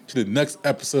tune in to the next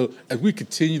episode as we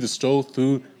continue to stroll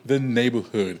through the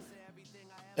neighborhood.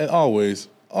 And always,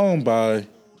 owned by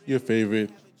your favorite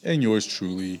and yours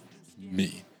truly,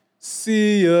 me.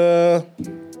 See ya!